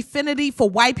such an affinity for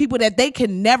white people that they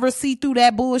can never see through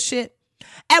that bullshit?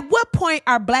 At what point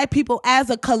are black people as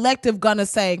a collective gonna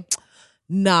say,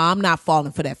 nah, I'm not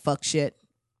falling for that fuck shit?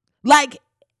 Like,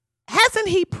 hasn't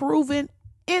he proven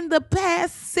in the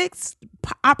past 6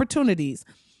 opportunities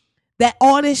that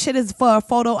all this shit is for a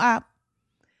photo op?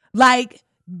 Like,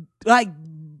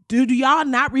 do y'all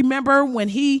not remember when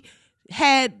he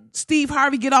had Steve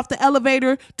Harvey get off the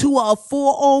elevator to a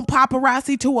full-on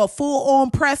paparazzi, to a full-on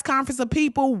press conference of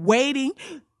people waiting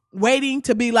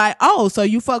to be like, oh, so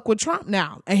you fuck with Trump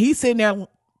now? And he's sitting there,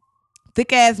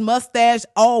 thick ass mustache,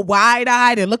 all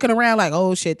wide-eyed and looking around like,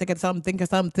 oh shit, think of something,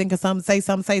 say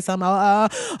something.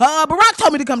 Barack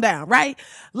told me to come down, right?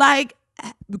 Like,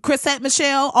 Chrisette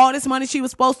Michelle, all this money she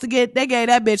was supposed to get, they gave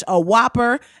that bitch a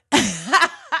Whopper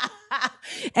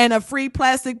and a free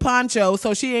plastic poncho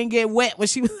so she didn't get wet when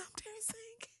she was up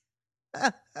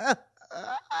there singing.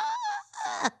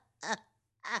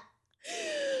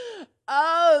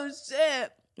 Oh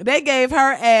shit. They gave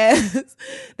her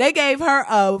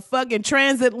a fucking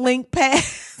transit link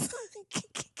pass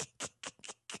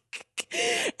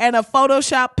and a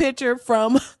Photoshop picture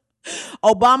from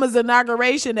Obama's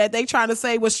inauguration that they trying to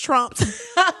say was Trump's.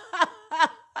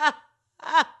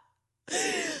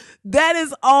 That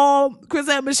is all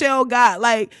Chrisette Michele got.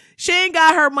 Like, she ain't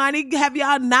got her money. Have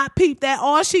y'all not peeped that?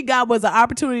 All she got was an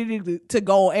opportunity to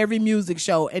go on every music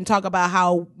show and talk about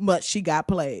how much she got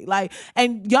played. Like,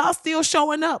 and y'all still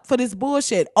showing up for this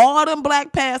bullshit. All them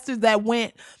black pastors that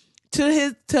went to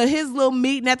his little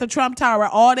meeting at the Trump Tower,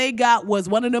 all they got was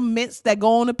one of them mints that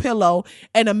go on a pillow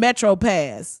and a Metro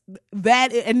pass.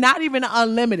 That, and not even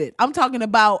unlimited. I'm talking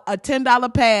about a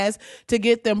 $10 pass to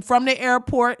get them from the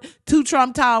airport to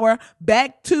Trump Tower,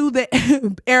 back to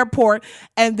the airport,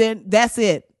 and then that's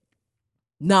it.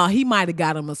 No, he might have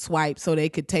got them a swipe so they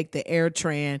could take the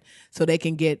AirTran so they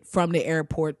can get from the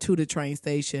airport to the train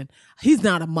station. He's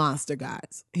not a monster,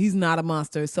 guys. He's not a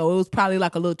monster. So it was probably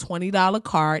like a little $20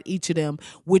 card, each of them,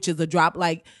 which is a drop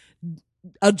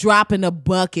in a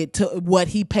bucket to what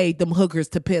he paid them hookers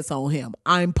to piss on him.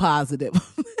 I'm positive.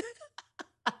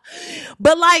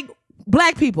 But like,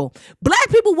 Black people,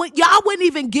 y'all wouldn't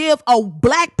even give a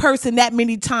black person that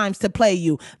many times to play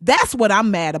you. That's what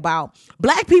I'm mad about.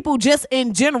 Black people just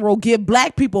in general give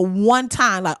black people one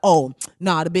time, like, oh,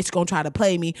 nah, the bitch gonna try to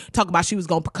play me. Talk about she was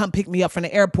gonna come pick me up from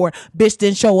the airport. Bitch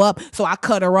didn't show up, so I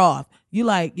cut her off. You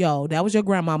like, yo, that was your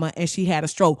grandmama and she had a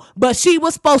stroke. But she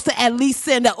was supposed to at least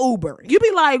send an Uber. You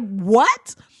be like,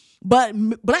 what? But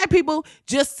black people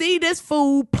just see this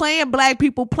fool playing black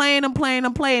people, playing them,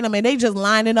 and they just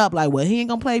lining up like, well, he ain't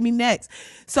gonna play me next.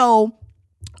 So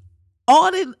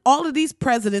all of these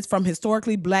presidents from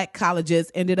historically black colleges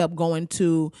ended up going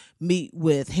to meet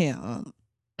with him,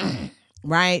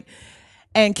 right?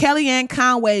 And Kellyanne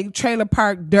Conway,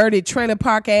 dirty trailer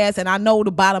park ass, and I know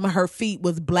the bottom of her feet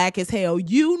was black as hell.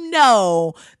 You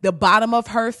know, the bottom of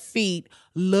her feet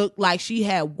looked like she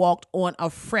had walked on a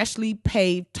freshly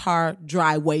paved tar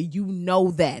driveway. You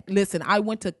know that. Listen, I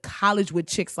went to college with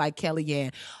chicks like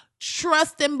Kellyanne.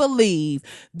 Trust and believe,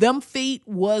 them feet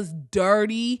was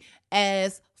dirty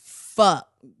as fuck.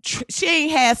 She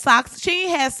ain't had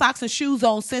socks and shoes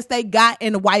on since they got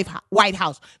in the White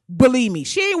House. Believe me,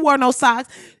 she ain't wore no socks.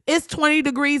 It's 20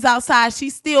 degrees outside.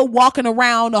 She's still walking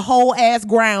around the whole ass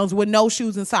grounds with no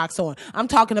shoes and socks on. I'm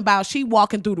talking about she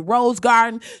walking through the Rose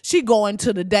Garden. She going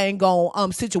to the dang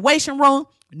on Situation Room.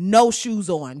 No shoes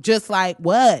on. Just like,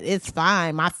 what? It's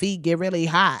fine. My feet get really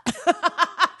hot.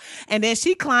 And then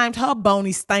she climbed her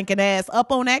bony stinking ass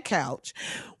up on that couch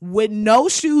with no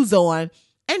shoes on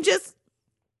and just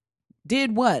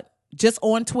did what? Just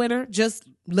on Twitter, just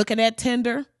looking at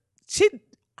Tinder. She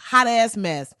hot ass,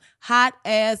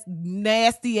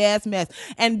 nasty ass mess.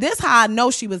 And this how I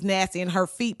know she was nasty and her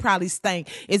feet probably stank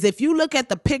is if you look at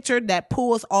the picture that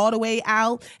pulls all the way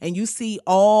out and you see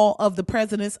all of the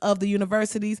presidents of the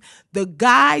universities, the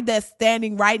guy that's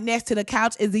standing right next to the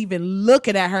couch is even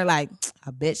looking at her like,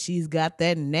 I bet she's got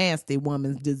that nasty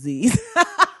woman's disease.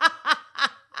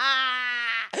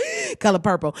 Color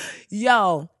purple.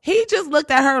 Yo, he just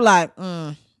looked at her like,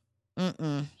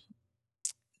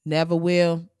 never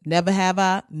will, never have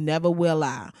I, never will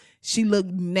I. She looked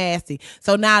nasty.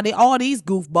 So now all these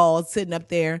goofballs sitting up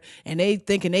there and they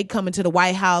thinking they coming to the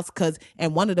White House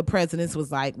and one of the presidents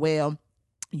was like, well,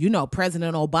 you know,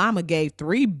 President Obama gave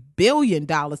 $3 billion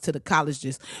to the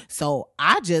colleges. So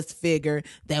I just figured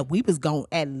that we was going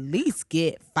to at least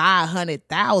get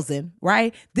 500,000,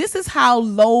 right? This is how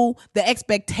low the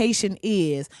expectation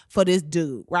is for this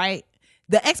dude, right?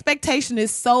 The expectation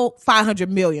is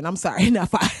 500 million. I'm sorry, not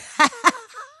 5.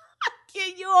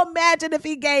 Can you imagine if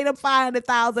he gave him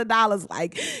 $500,000?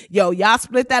 Like, yo, y'all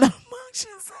split that amongst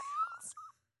yourselves.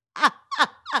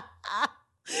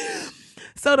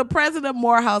 So the president of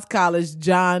Morehouse College,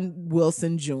 John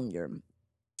Wilson Jr.,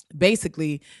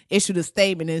 basically issued a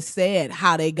statement and said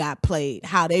how they got played,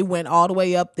 how they went all the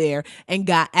way up there and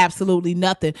got absolutely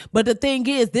nothing. But the thing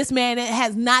is, this man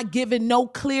has not given no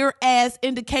clear ass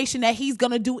indication that he's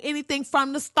going to do anything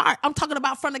from the start. I'm talking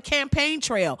about from the campaign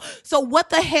trail. So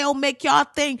what the hell make y'all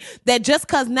think that just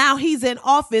because now he's in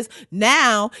office,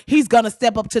 now he's going to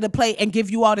step up to the plate and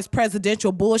give you all this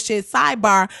presidential bullshit?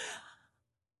 Sidebar,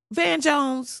 Van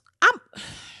Jones,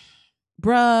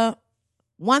 bruh,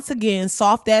 once again,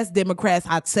 soft ass Democrats.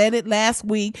 I said it last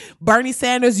week. Bernie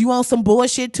Sanders, you on some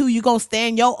bullshit too. You gonna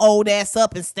stand your old ass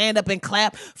up and stand up and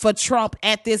clap for Trump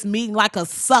at this meeting like a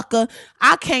sucker.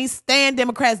 I can't stand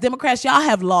Democrats. Democrats, y'all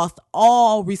have lost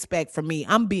all respect for me.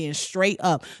 I'm being straight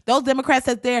up. Those Democrats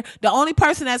that's there, the only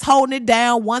person that's holding it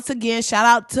down, once again, shout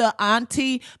out to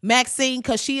Auntie Maxine,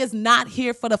 because she is not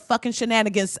here for the fucking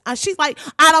shenanigans. She's like,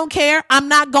 I don't care. I'm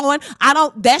not going.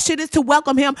 That shit is to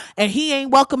welcome him, and he ain't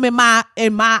welcome in my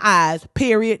in my eyes,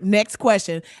 period. Next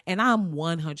question. And I'm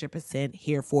 100%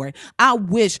 here for it. I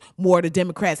wish more of the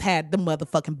Democrats had the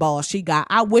motherfucking balls she got.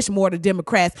 I wish more of the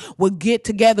Democrats would get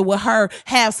together with her,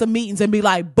 have some meetings and be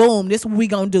like, boom, this is what we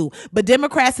gonna do. But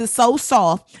Democrats is so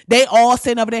soft. They all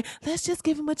sitting over there, let's just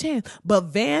give him a chance. But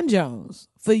Van Jones,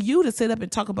 for you to sit up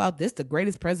and talk about this, the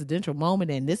greatest presidential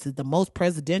moment, and this is the most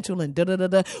presidential and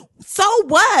da-da-da-da. So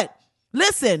what?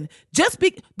 Listen,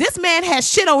 this man has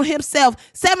shit on himself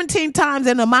 17 times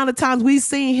in the amount of times we've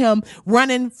seen him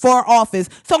running for office.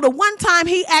 So the one time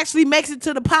he actually makes it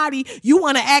to the party, you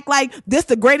want to act like this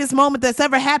the greatest moment that's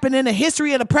ever happened in the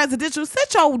history of the presidential.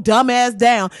 Sit your dumb ass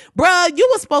down. Bruh, you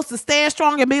were supposed to stand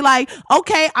strong and be like,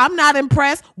 okay, I'm not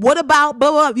impressed. What about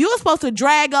blah, blah? You were supposed to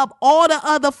drag up all the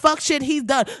other fuck shit he's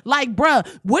done. Like, bruh,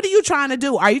 what are you trying to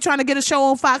do? Are you trying to get a show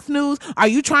on Fox News? Are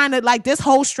you trying to like this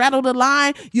whole straddle the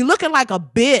line? You looking like a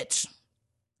bitch.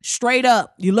 Straight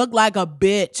up. You look like a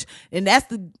bitch. And that's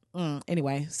the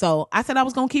anyway. So I said I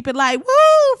was gonna keep it like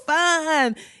woo,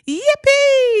 fun.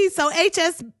 Yippee. So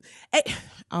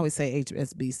I always say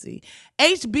HSBC.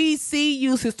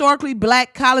 HBCUs, historically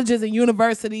black colleges and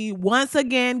universities, once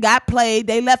again got played.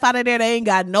 They left out of there. They ain't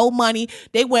got no money.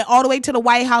 They went all the way to the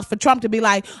White House for Trump to be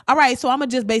like, all right, so I'm going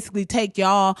to just basically take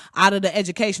y'all out of the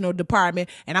educational department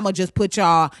and I'm going to just put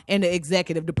y'all in the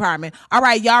executive department. All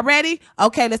right, y'all ready?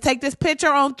 Okay, let's take this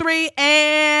picture on 3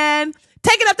 and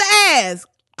take it up the ass.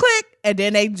 Click. And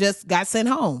then they just got sent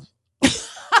home.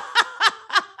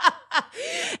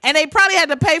 And they probably had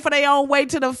to pay for their own way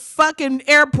to the fucking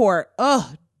airport.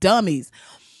 Ugh, dummies.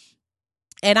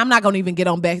 And I'm not going to even get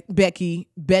on Becky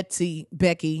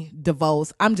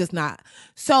DeVos. I'm just not.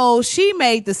 So she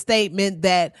made the statement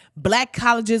that black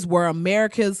colleges were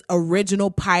America's original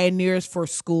pioneers for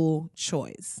school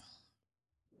choice.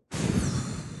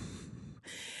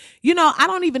 You know, I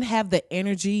don't even have the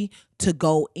energy to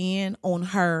go in on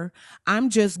her. I'm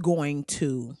just going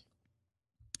to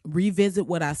revisit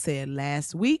what I said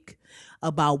last week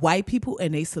about white people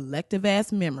and a selective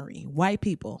ass memory. White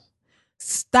people,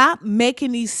 stop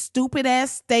making these stupid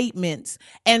ass statements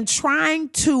and trying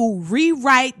to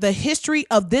rewrite the history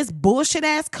of this bullshit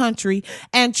ass country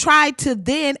and try to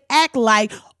then act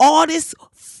like all this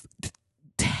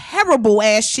terrible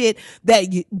ass shit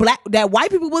that white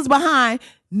people was behind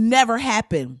never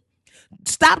happened.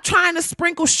 Stop trying to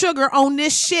sprinkle sugar on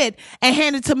this shit and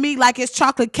hand it to me like it's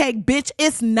chocolate cake, bitch.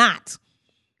 It's not.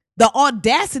 The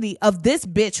audacity of this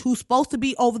bitch who's supposed to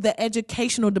be over the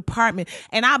educational department.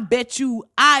 And I bet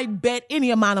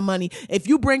any amount of money, if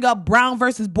you bring up Brown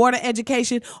versus Board of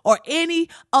Education or any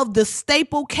of the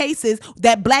staple cases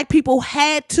that black people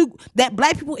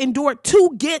endured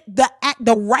to get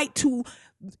the right to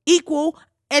equal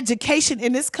education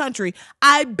in this country,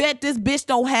 I bet this bitch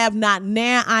don't have not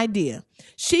nan idea.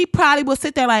 She probably will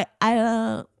sit there like,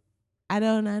 I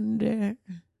don't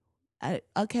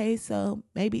okay, so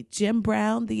maybe Jim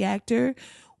Brown, the actor,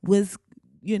 was,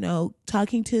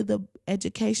 talking to the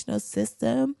educational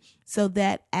system so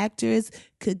that actors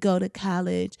could go to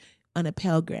college on a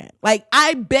Pell Grant. Like,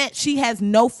 I bet she has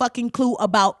no fucking clue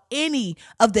about any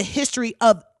of the history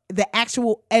of the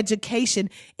actual education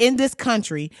in this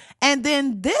country. And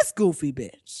then this goofy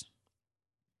bitch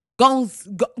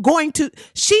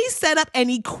she set up and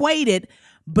equated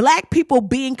black people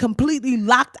being completely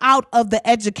locked out of the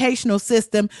educational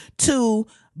system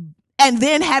and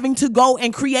then having to go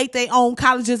and create their own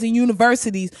colleges and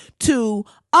universities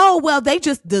they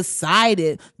just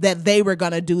decided that they were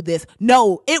going to do this.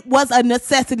 No, it was a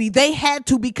necessity. They had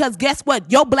to, because guess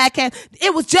what? Your black ass,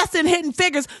 it was just in Hidden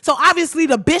Figures. So obviously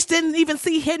the bitch didn't even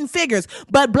see Hidden Figures,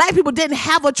 but black people didn't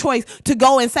have a choice to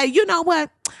go and say, you know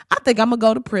what? I think I'm going to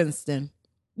go to Princeton.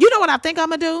 You know what I think I'm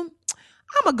going to do?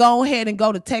 I'm going to go ahead and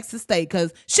go to Texas State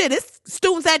because shit, it's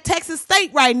students at Texas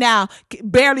State right now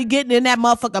barely getting in that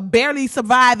motherfucker, barely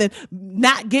surviving,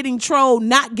 not getting trolled,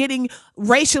 not getting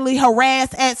racially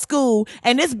harassed at school.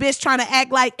 And this bitch trying to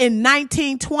act like in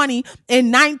 1920,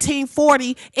 in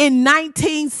 1940, in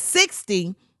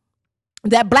 1960,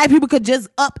 that black people could just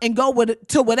up and go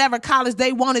to whatever college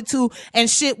they wanted to and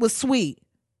shit was sweet.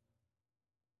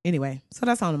 Anyway, so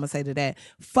that's all I'm going to say to that.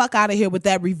 Fuck out of here with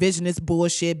that revisionist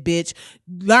bullshit, bitch.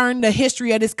 Learn the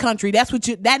history of this country.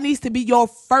 That needs to be your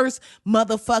first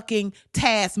motherfucking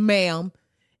task, ma'am,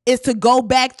 is to go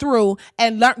back through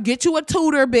and get you a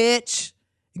tutor, bitch.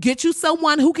 Get you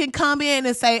someone who can come in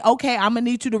and say, okay, I'm going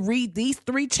to need you to read these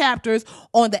 3 chapters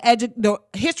on the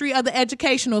history of the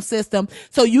educational system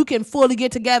so you can fully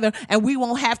get together and we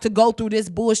won't have to go through this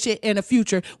bullshit in the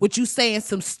future with you saying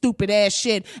some stupid ass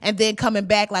shit and then coming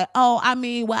back like, oh, I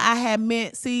mean, what I had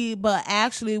meant, see, but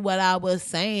actually what I was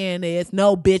saying is,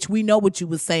 no, bitch, we know what you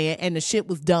was saying and the shit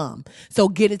was dumb. So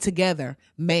get it together,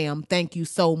 ma'am. Thank you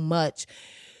so much.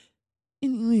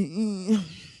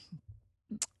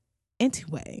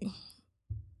 Anyway,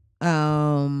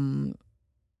 Flint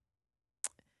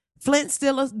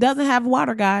still doesn't have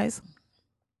water, guys.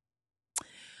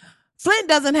 Flint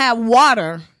doesn't have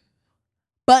water,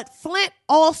 but Flint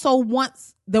also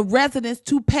wants the residents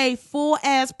to pay full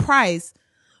ass price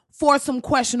for some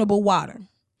questionable water.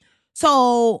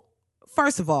 So,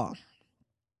 first of all,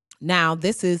 now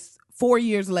this is 4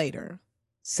 years later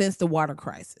since the water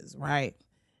crisis, right?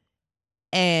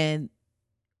 And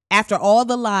after all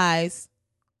the lies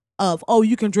of, oh,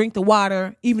 you can drink the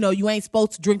water even though you ain't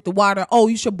supposed to drink the water. Oh,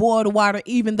 you should boil the water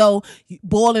even though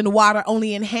boiling the water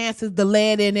only enhances the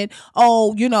lead in it.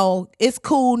 Oh, it's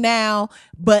cool now,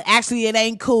 but actually it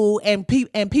ain't cool. And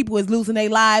people is losing their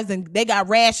lives and they got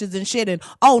rashes and shit. And,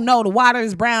 oh no, the water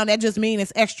is brown. That just means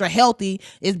it's extra healthy.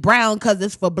 It's brown because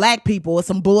it's for black people or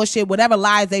some bullshit, whatever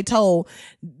lies they told.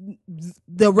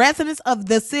 The residents of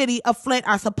the city of Flint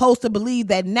are supposed to believe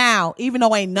that now, even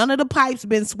though ain't none of the pipes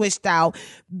been switched out,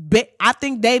 I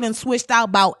think they done switched out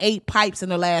about 8 pipes in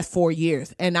the last 4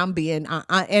 years, and I'm being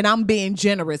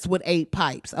generous with 8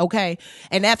 pipes, okay?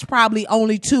 And that's probably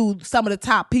only to some of the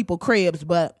top people cribs,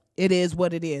 but it is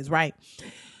what it is, right?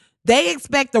 They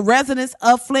expect the residents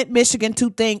of Flint, Michigan to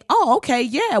think, oh, okay,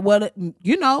 yeah, well,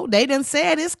 they done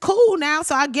said it's cool now,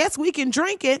 so I guess we can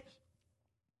drink it.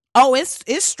 Oh, it's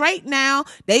straight now.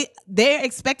 They're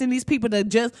expecting these people to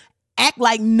just act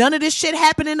like none of this shit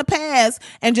happened in the past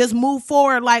and just move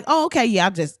forward like, oh, okay, yeah, I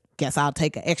just guess I'll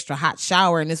take an extra hot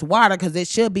shower in this water because it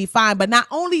should be fine. But not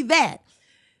only that,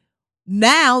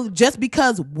 now just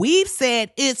because we've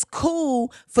said it's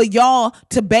cool for y'all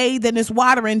to bathe in this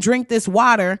water and drink this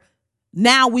water,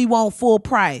 now we want full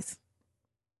price.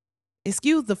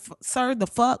 Excuse the sir, the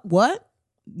fuck, what?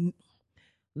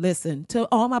 Listen, to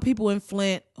all my people in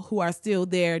Flint who are still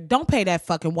there, don't pay that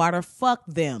fucking water. Fuck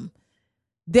them.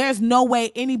 There's no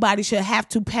way anybody should have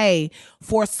to pay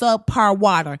for subpar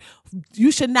water.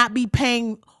 You should not be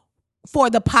paying for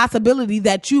the possibility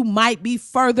that you might be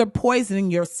further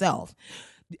poisoning yourself.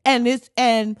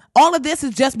 And all of this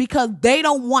is just because they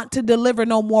don't want to deliver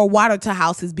no more water to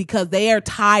houses because they are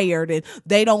tired and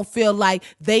they don't feel like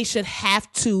they should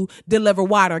have to deliver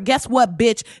water. Guess what,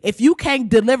 bitch? If you can't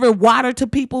deliver water to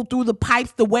people through the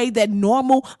pipes the way that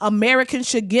normal Americans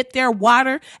should get their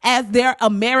water as their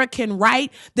American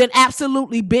right, then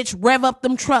absolutely, bitch, rev up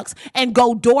them trucks and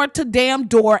go door to damn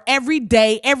door every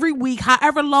day, every week,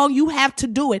 however long you have to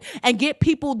do it, and get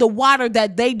people the water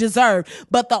that they deserve.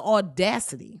 But the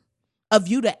audacity of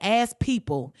you to ask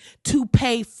people to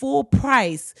pay full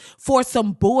price for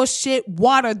some bullshit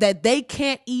water that they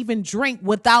can't even drink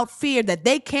without fear, that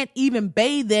they can't even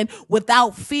bathe in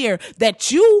without fear,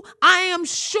 that you, I am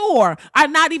sure, are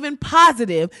not even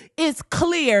positive is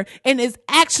clear and is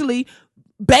actually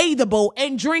bathable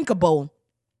and drinkable,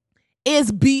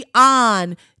 is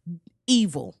beyond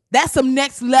evil. That's some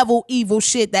next level evil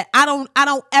shit that I don't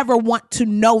ever want to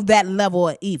know that level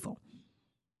of evil.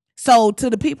 So to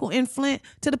the people in Flint,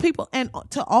 to the people and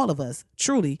to all of us,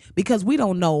 truly, because we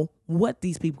don't know what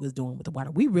these people is doing with the water.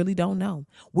 We really don't know.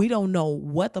 We don't know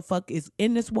what the fuck is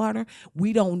in this water.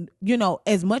 We don't,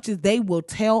 as much as they will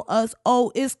tell us,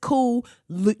 oh, it's cool.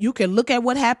 You can look at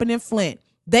what happened in Flint.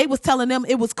 They was telling them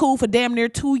it was cool for damn near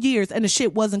 2 years and the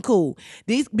shit wasn't cool.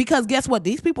 Because guess what?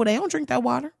 These people, they don't drink that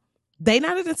water. They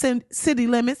not in the city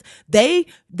limits. They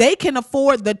can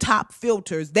afford the top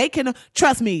filters. They can,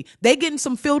 trust me, they getting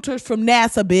some filters from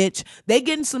NASA, bitch. They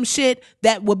getting some shit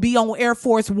that would be on Air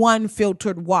Force One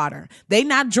filtered water. They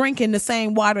not drinking the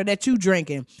same water that you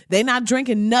drinking. They not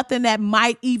drinking nothing that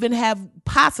might even have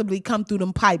possibly come through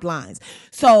them pipelines.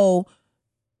 So,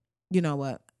 you know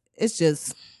what? It's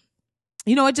just,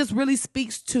 it just really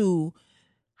speaks to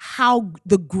how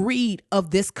the greed of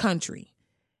this country.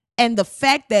 And the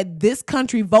fact that this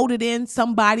country voted in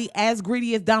somebody as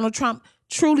greedy as Donald Trump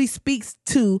truly speaks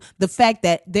to the fact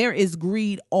that there is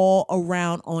greed all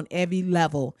around on every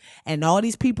level. And all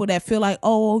these people that feel like,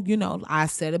 oh, I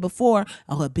said it before,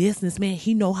 oh, a businessman,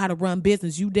 he know how to run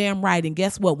business. You damn right. And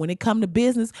guess what? When it come to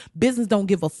business don't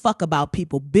give a fuck about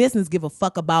people. Business give a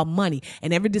fuck about money.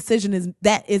 And every decision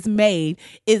that is made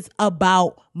is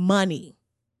about money.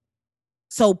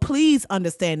 So please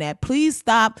understand that. Please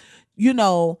stop,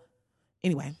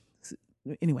 anyway,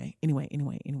 Anyway.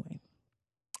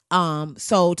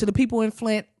 So to the people in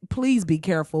Flint, please be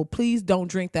careful. Please don't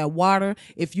drink that water.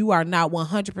 If you are not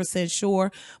 100%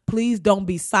 sure, please don't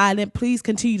be silent. Please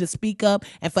continue to speak up.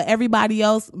 And for everybody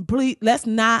else, please let's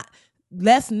not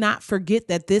forget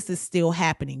that this is still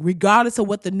happening, regardless of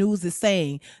what the news is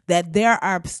saying, that there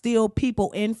are still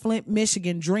people in Flint,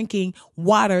 Michigan drinking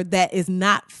water that is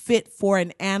not fit for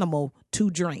an animal to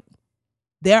drink.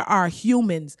 There are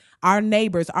humans, our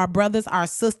neighbors, our brothers, our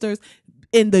sisters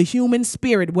in the human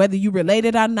spirit, whether you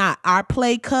related or not, our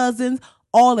play cousins,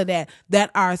 all of that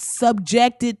are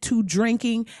subjected to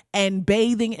drinking and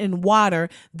bathing in water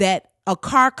that a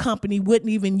car company wouldn't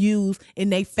even use in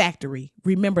their factory.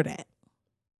 Remember that.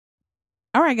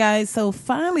 All right, guys. So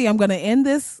finally, I'm going to end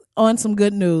this on some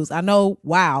good news. I know,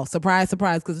 wow, surprise,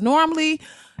 because normally,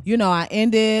 I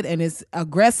end it and it's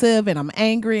aggressive and I'm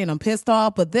angry and I'm pissed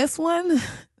off. But this one,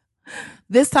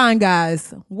 this time,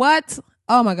 guys, what?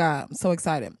 Oh my God, I'm so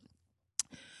excited.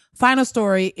 Final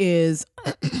story is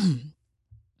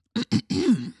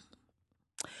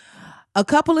a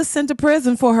couple is sent to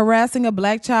prison for harassing a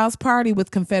black child's party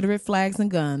with Confederate flags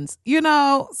and guns.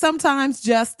 Sometimes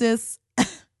justice,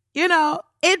 the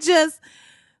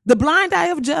blind eye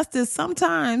of justice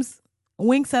sometimes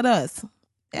winks at us.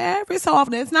 Every so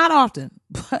often, it's not often,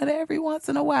 but every once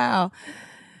in a while,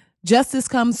 justice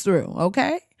comes through,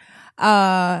 okay?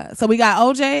 So we got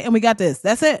OJ and we got this.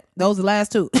 That's it. Those are the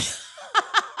last two. Those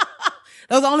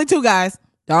are the only two, guys.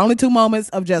 The only two moments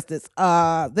of justice.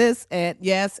 This and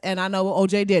yes, and I know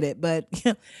OJ did it, but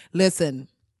listen,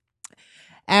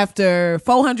 after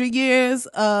 400 years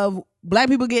of black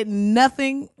people getting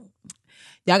nothing,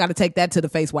 y'all got to take that to the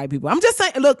face, white people. I'm just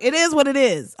saying, look, it is what it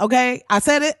is. Okay. I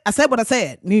said it. I said what I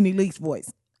said. Nene Leakes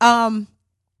voice.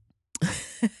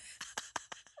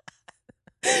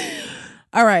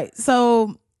 All right.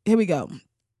 So here we go.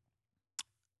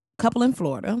 Couple in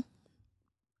Florida.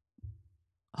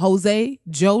 Jose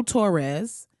Joe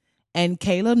Torres and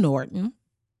Kayla Norton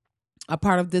are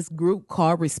part of this group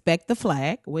called Respect the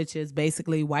Flag, which is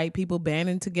basically white people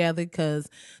banding together because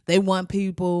they want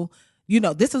people,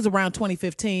 this is around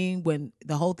 2015 when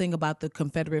the whole thing about the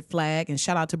Confederate flag, and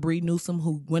shout out to Bree Newsom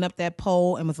who went up that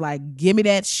pole and was like, give me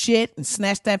that shit and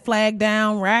snatched that flag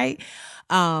down, right?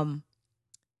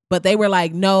 But they were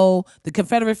like, no, the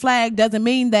Confederate flag doesn't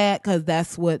mean that, because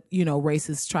that's what,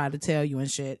 racists try to tell you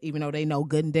and shit, even though they know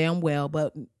good and damn well,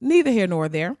 but neither here nor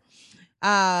there.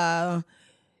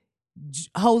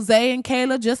 Jose and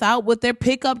Kayla just out with their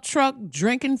pickup truck,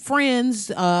 drinking friends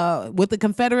with the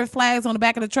Confederate flags on the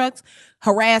back of the trucks,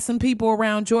 harassing people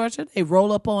around Georgia. They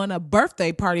roll up on a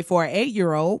birthday party for an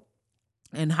 8-year-old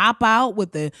and hop out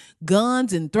with the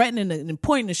guns and threatening and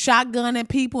pointing a shotgun at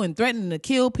people and threatening to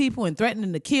kill people and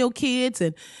threatening to kill kids.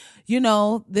 And,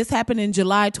 this happened in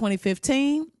July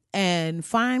 2015. And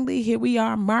finally, here we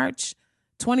are, March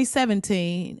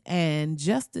 2017, and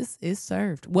justice is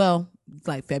served. Well, it's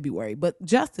like February, but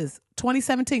justice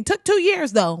 2017 took 2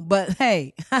 years though. But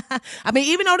hey, I mean,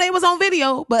 even though they was on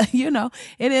video, but it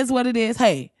is what it is.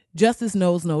 Hey, justice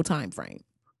knows no time frame.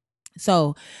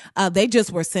 So they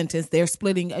just were sentenced. They're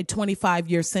splitting a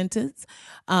 25-year sentence.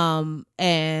 And,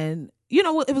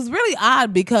 it was really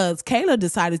odd because Kayla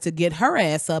decided to get her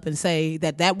ass up and say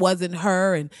that wasn't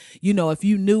her. And, if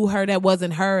you knew her, that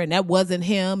wasn't her and that wasn't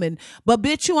him. But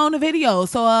bitch, you on the video.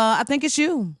 So I think it's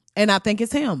you. And I think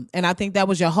it's him. And I think that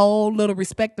was your whole little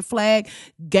Respect the Flag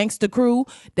gangster crew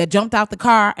that jumped out the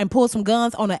car and pulled some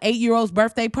guns on an 8-year-old's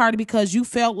birthday party because you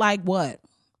felt like what?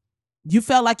 You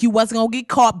felt like you wasn't going to get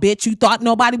caught, bitch. You thought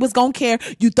nobody was going to care.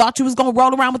 You thought you was going to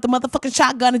roll around with the motherfucking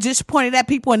shotgun and just point it at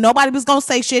people and nobody was going to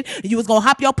say shit. And you was going to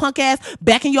hop your punk ass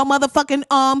back in your motherfucking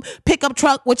pickup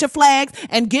truck with your flags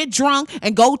and get drunk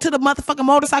and go to the motherfucking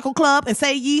motorcycle club and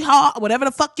say yeehaw, whatever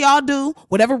the fuck y'all do,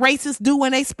 whatever racists do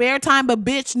in their spare time. But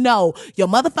bitch, no, your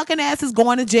motherfucking ass is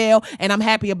going to jail and I'm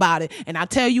happy about it. And I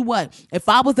tell you what, if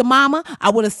I was the mama, I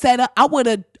would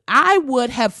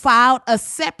have filed a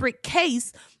separate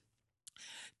case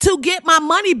to get my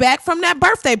money back from that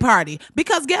birthday party.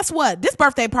 Because guess what? This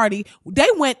birthday party, they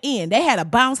went in. They had a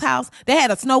bounce house. They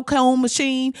had a snow cone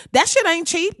machine. That shit ain't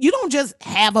cheap. You don't just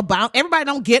have a bounce. Everybody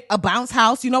don't get a bounce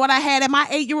house. You know what I had at my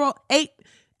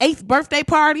 8th birthday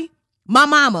party? My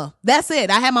mama. That's it.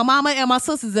 I had my mama and my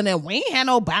sisters in there. We ain't had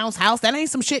no bounce house. That ain't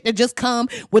some shit that just come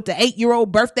with the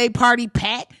 8-year-old birthday party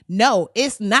pack. No,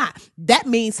 it's not. That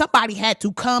means somebody had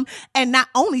to come and not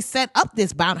only set up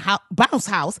this bounce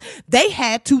house, they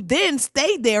had to then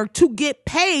stay there to get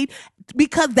paid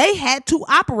because they had to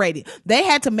operate it. They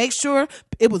had to make sure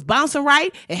it was bouncing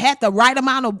right. It had the right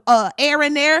amount of air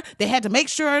in there. They had to make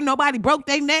sure nobody broke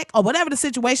their neck or whatever the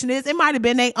situation is. It might have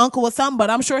been their uncle or something, but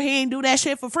I'm sure he ain't do that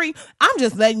shit for free. I'm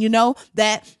just letting you know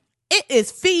that it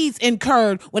is fees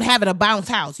incurred with having a bounce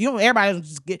house. You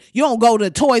don't go to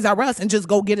Toys R Us and just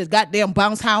go get a goddamn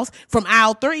bounce house from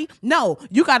aisle 3. No,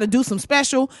 you got to do some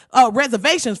special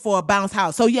reservations for a bounce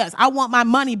house. So yes, I want my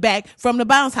money back from the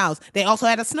bounce house. They also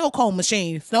had a snow cone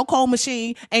machine. Snow cone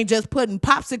machine ain't just putting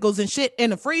popsicles and shit in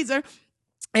the freezer.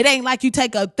 It ain't like you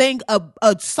take a thing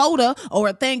of soda or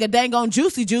a thing of dang on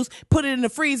juicy juice, put it in the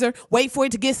freezer, wait for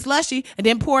it to get slushy, and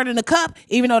then pour it in a cup,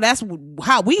 even though that's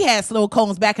how we had snow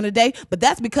cones back in the day. But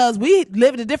that's because we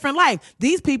lived a different life.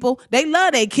 These people, they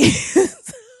love their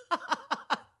kids.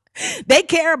 They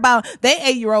care about their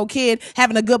 8-year-old kid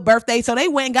having a good birthday, so they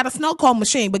went and got a snow cone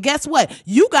machine. But guess what?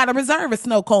 You got to reserve a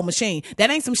snow cone machine.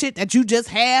 That ain't some shit that you just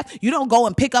have. You don't go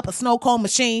and pick up a snow cone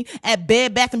machine at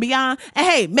Bed Bath & Beyond. And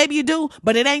hey, maybe you do,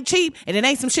 but it ain't cheap, and it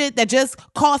ain't some shit that just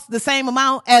costs the same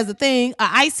amount as a thing,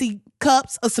 icy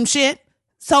cups or some shit.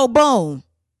 So boom.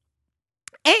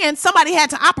 And somebody had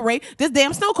to operate this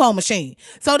damn snow cone machine.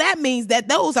 So that means that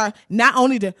those are not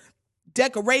only the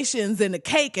decorations and the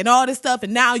cake and all this stuff,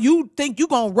 and now you think you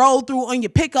gonna roll through on your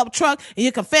pickup truck and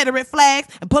your Confederate flags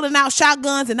and pulling out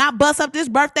shotguns and not bust up this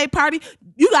birthday party.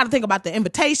 You got to think about the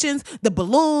invitations, the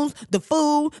balloons, the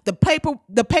food, the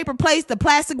paper plates, the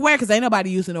plasticware, because ain't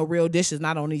nobody using no real dishes,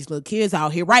 not on these little kids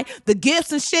out here, right? The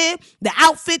gifts and shit, the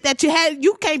outfit that you had.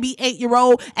 You can't be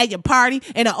 8-year-old at your party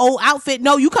in an old outfit.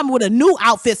 No, you come with a new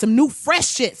outfit, some new fresh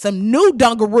shit, some new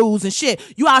dungaroos and shit.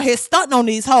 You out here stunting on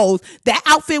these hoes. That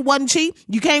outfit wasn't cheap.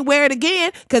 You can't wear it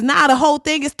again because now the whole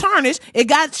thing is tarnished. It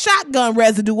got shotgun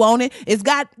residue on it. It's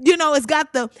got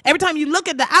every time you look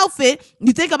at the outfit,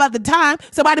 you think about the time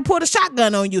somebody pulled a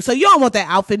shotgun on you. So you don't want that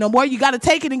outfit no more. You got to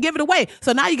take it and give it away.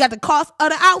 So now you got the cost of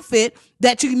the outfit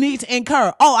that you need to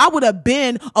incur. Oh, I would have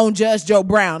been on Judge Joe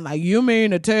Brown. Like, you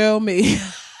mean to tell me?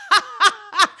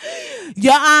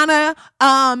 Your Honor,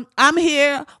 I'm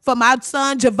here for my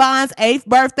son Javon's 8th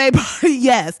birthday party.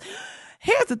 Yes.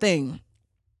 Here's the thing.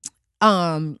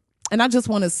 And I just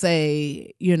want to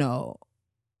say,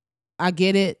 I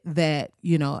get it that,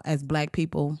 as Black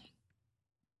people,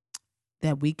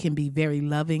 that we can be very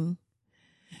loving.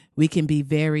 We can be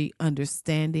very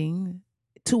understanding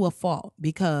to a fault,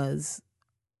 because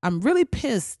I'm really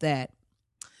pissed that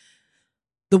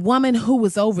the woman who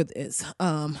was over this,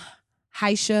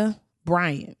 Haisha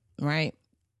Bryant, right,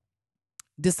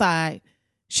 decide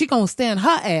she gonna stand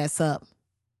her ass up.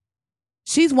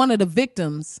 She's one of the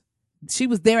victims. She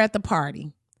was there at the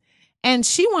party, and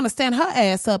she want to stand her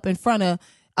ass up in front of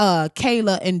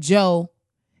Kayla and Joe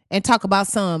and talk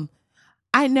about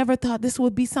I never thought this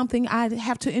would be something I'd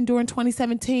have to endure in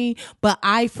 2017, but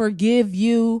I forgive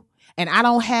you, and I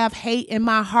don't have hate in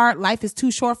my heart. Life is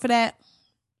too short for that.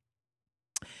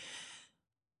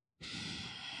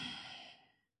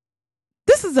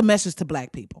 This is a message to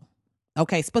Black people.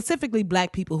 Okay, specifically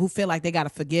Black people who feel like they got to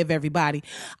forgive everybody.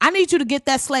 I need you to get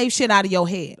that slave shit out of your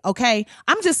head, okay?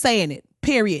 I'm just saying it,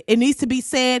 period. It needs to be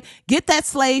said. Get that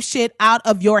slave shit out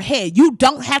of your head. You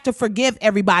don't have to forgive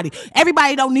everybody.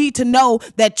 Everybody don't need to know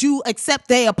that you accept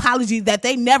their apology that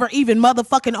they never even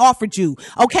motherfucking offered you,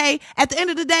 okay? At the end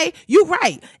of the day, you're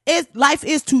right. Life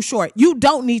is too short. You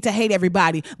don't need to hate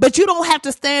everybody, but you don't have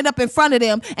to stand up in front of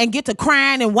them and get to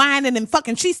crying and whining and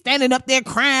fucking she's standing up there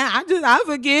crying. I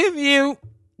forgive you.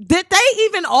 Did they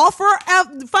even offer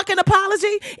a fucking apology?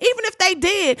 Even if they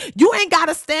did, you ain't got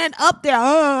to stand up there.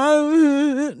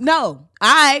 No. All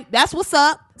right. That's what's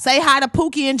up. Say hi to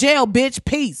Pookie in jail, bitch.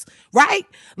 Peace. Right?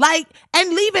 Like, and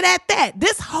leave it at that.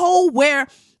 This whole where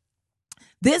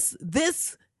this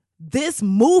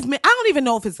movement, I don't even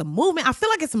know if it's a movement. I feel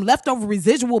like it's some leftover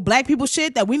residual Black people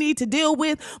shit that we need to deal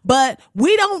with, but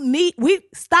we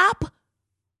stop.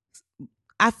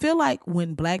 I feel like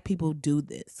when Black people do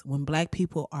this, when Black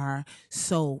people are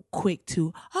so quick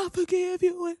to, I forgive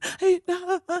you,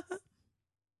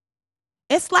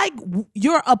 it's like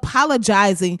you're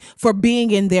apologizing for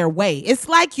being in their way. It's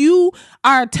like you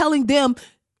are telling them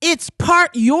it's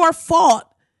part your fault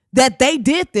that they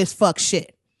did this fuck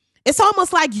shit. It's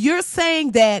almost like you're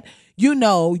saying that,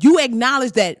 you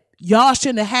acknowledge that y'all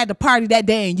shouldn't have had the party that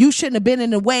day and you shouldn't have been in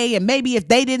the way, and maybe if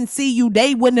they didn't see you,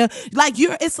 they wouldn't have,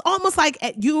 it's almost like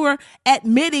you're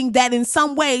admitting that in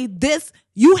some way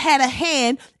you had a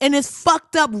hand in this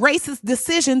fucked up racist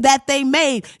decision that they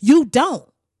made. You don't.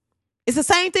 It's the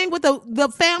same thing with the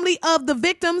family of the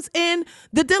victims in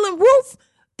the Dylann Roof,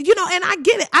 and I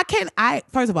get it.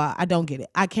 First of all, I don't get it.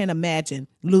 I can't imagine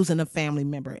losing a family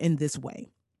member in this way.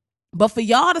 But for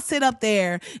y'all to sit up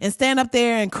there and stand up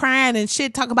there and crying and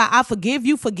shit, talking about I forgive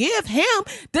you, forgive him.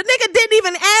 The nigga didn't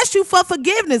even ask you for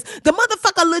forgiveness. The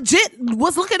motherfucker legit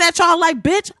was looking at y'all like,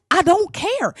 bitch, I don't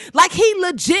care. Like, he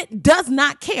legit does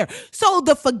not care. So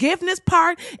the forgiveness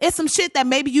part is some shit that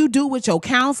maybe you do with your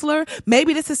counselor.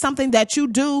 Maybe this is something that you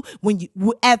do when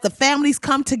you, as the families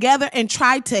come together and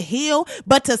try to heal.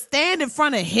 But to stand in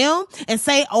front of him and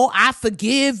say, oh, I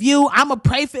forgive you, I'm a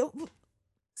pray for you.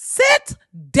 Sit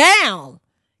down.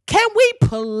 Can we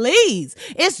please?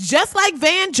 It's just like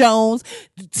Van Jones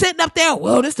sitting up there.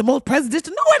 Well, this the most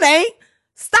presidential. No, it ain't.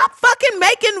 Stop fucking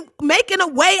making a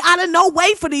way out of no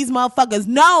way for these motherfuckers.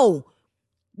 No.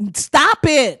 Stop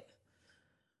it.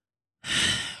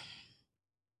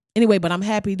 Anyway, but I'm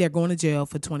happy they're going to jail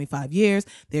for 25 years.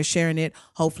 They're sharing it.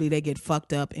 Hopefully they get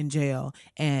fucked up in jail.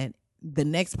 And the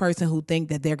next person who think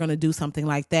that they're going to do something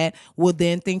like that will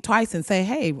then think twice and say,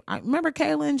 hey, I remember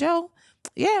Kayla and Joe?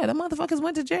 Yeah, the motherfuckers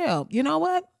went to jail. You know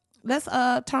what? Let's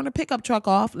turn the pickup truck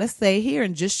off. Let's stay here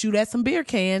and just shoot at some beer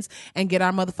cans and get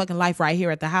our motherfucking life right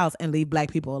here at the house and leave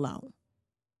black people alone.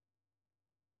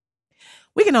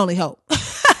 We can only hope.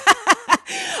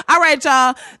 All right,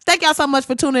 y'all. Thank y'all so much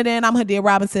for tuning in. I'm Hadia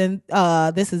Robinson.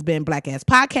 This has been Black Ass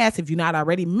Podcast. If you're not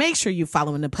already, make sure you're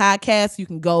following the podcast.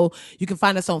 You can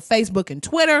find us on Facebook and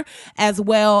Twitter, as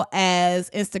well as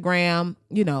Instagram.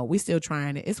 You know, we still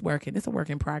trying it. It's working. It's a work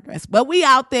in progress. But we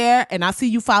out there, and I see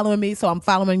you following me, so I'm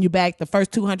following you back. The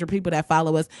first 200 people that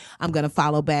follow us, I'm going to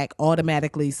follow back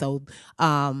automatically. So,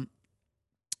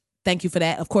 thank you for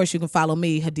that. Of course, you can follow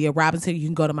me, Hadia Robinson. You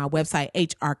can go to my website,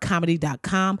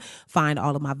 hrcomedy.com, find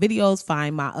all of my videos,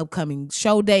 find my upcoming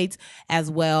show dates, as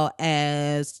well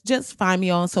as just find me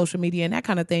on social media and that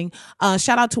kind of thing.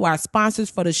 Shout out to our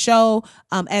sponsors for the show,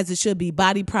 as it should be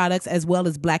Body Products, as well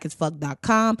as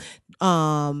blackasfuck.com.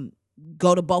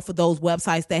 Go to both of those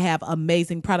websites. They have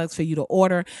amazing products for you to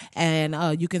order,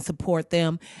 and you can support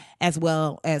them as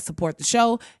well as support the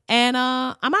show. And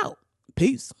I'm out.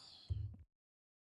 Peace.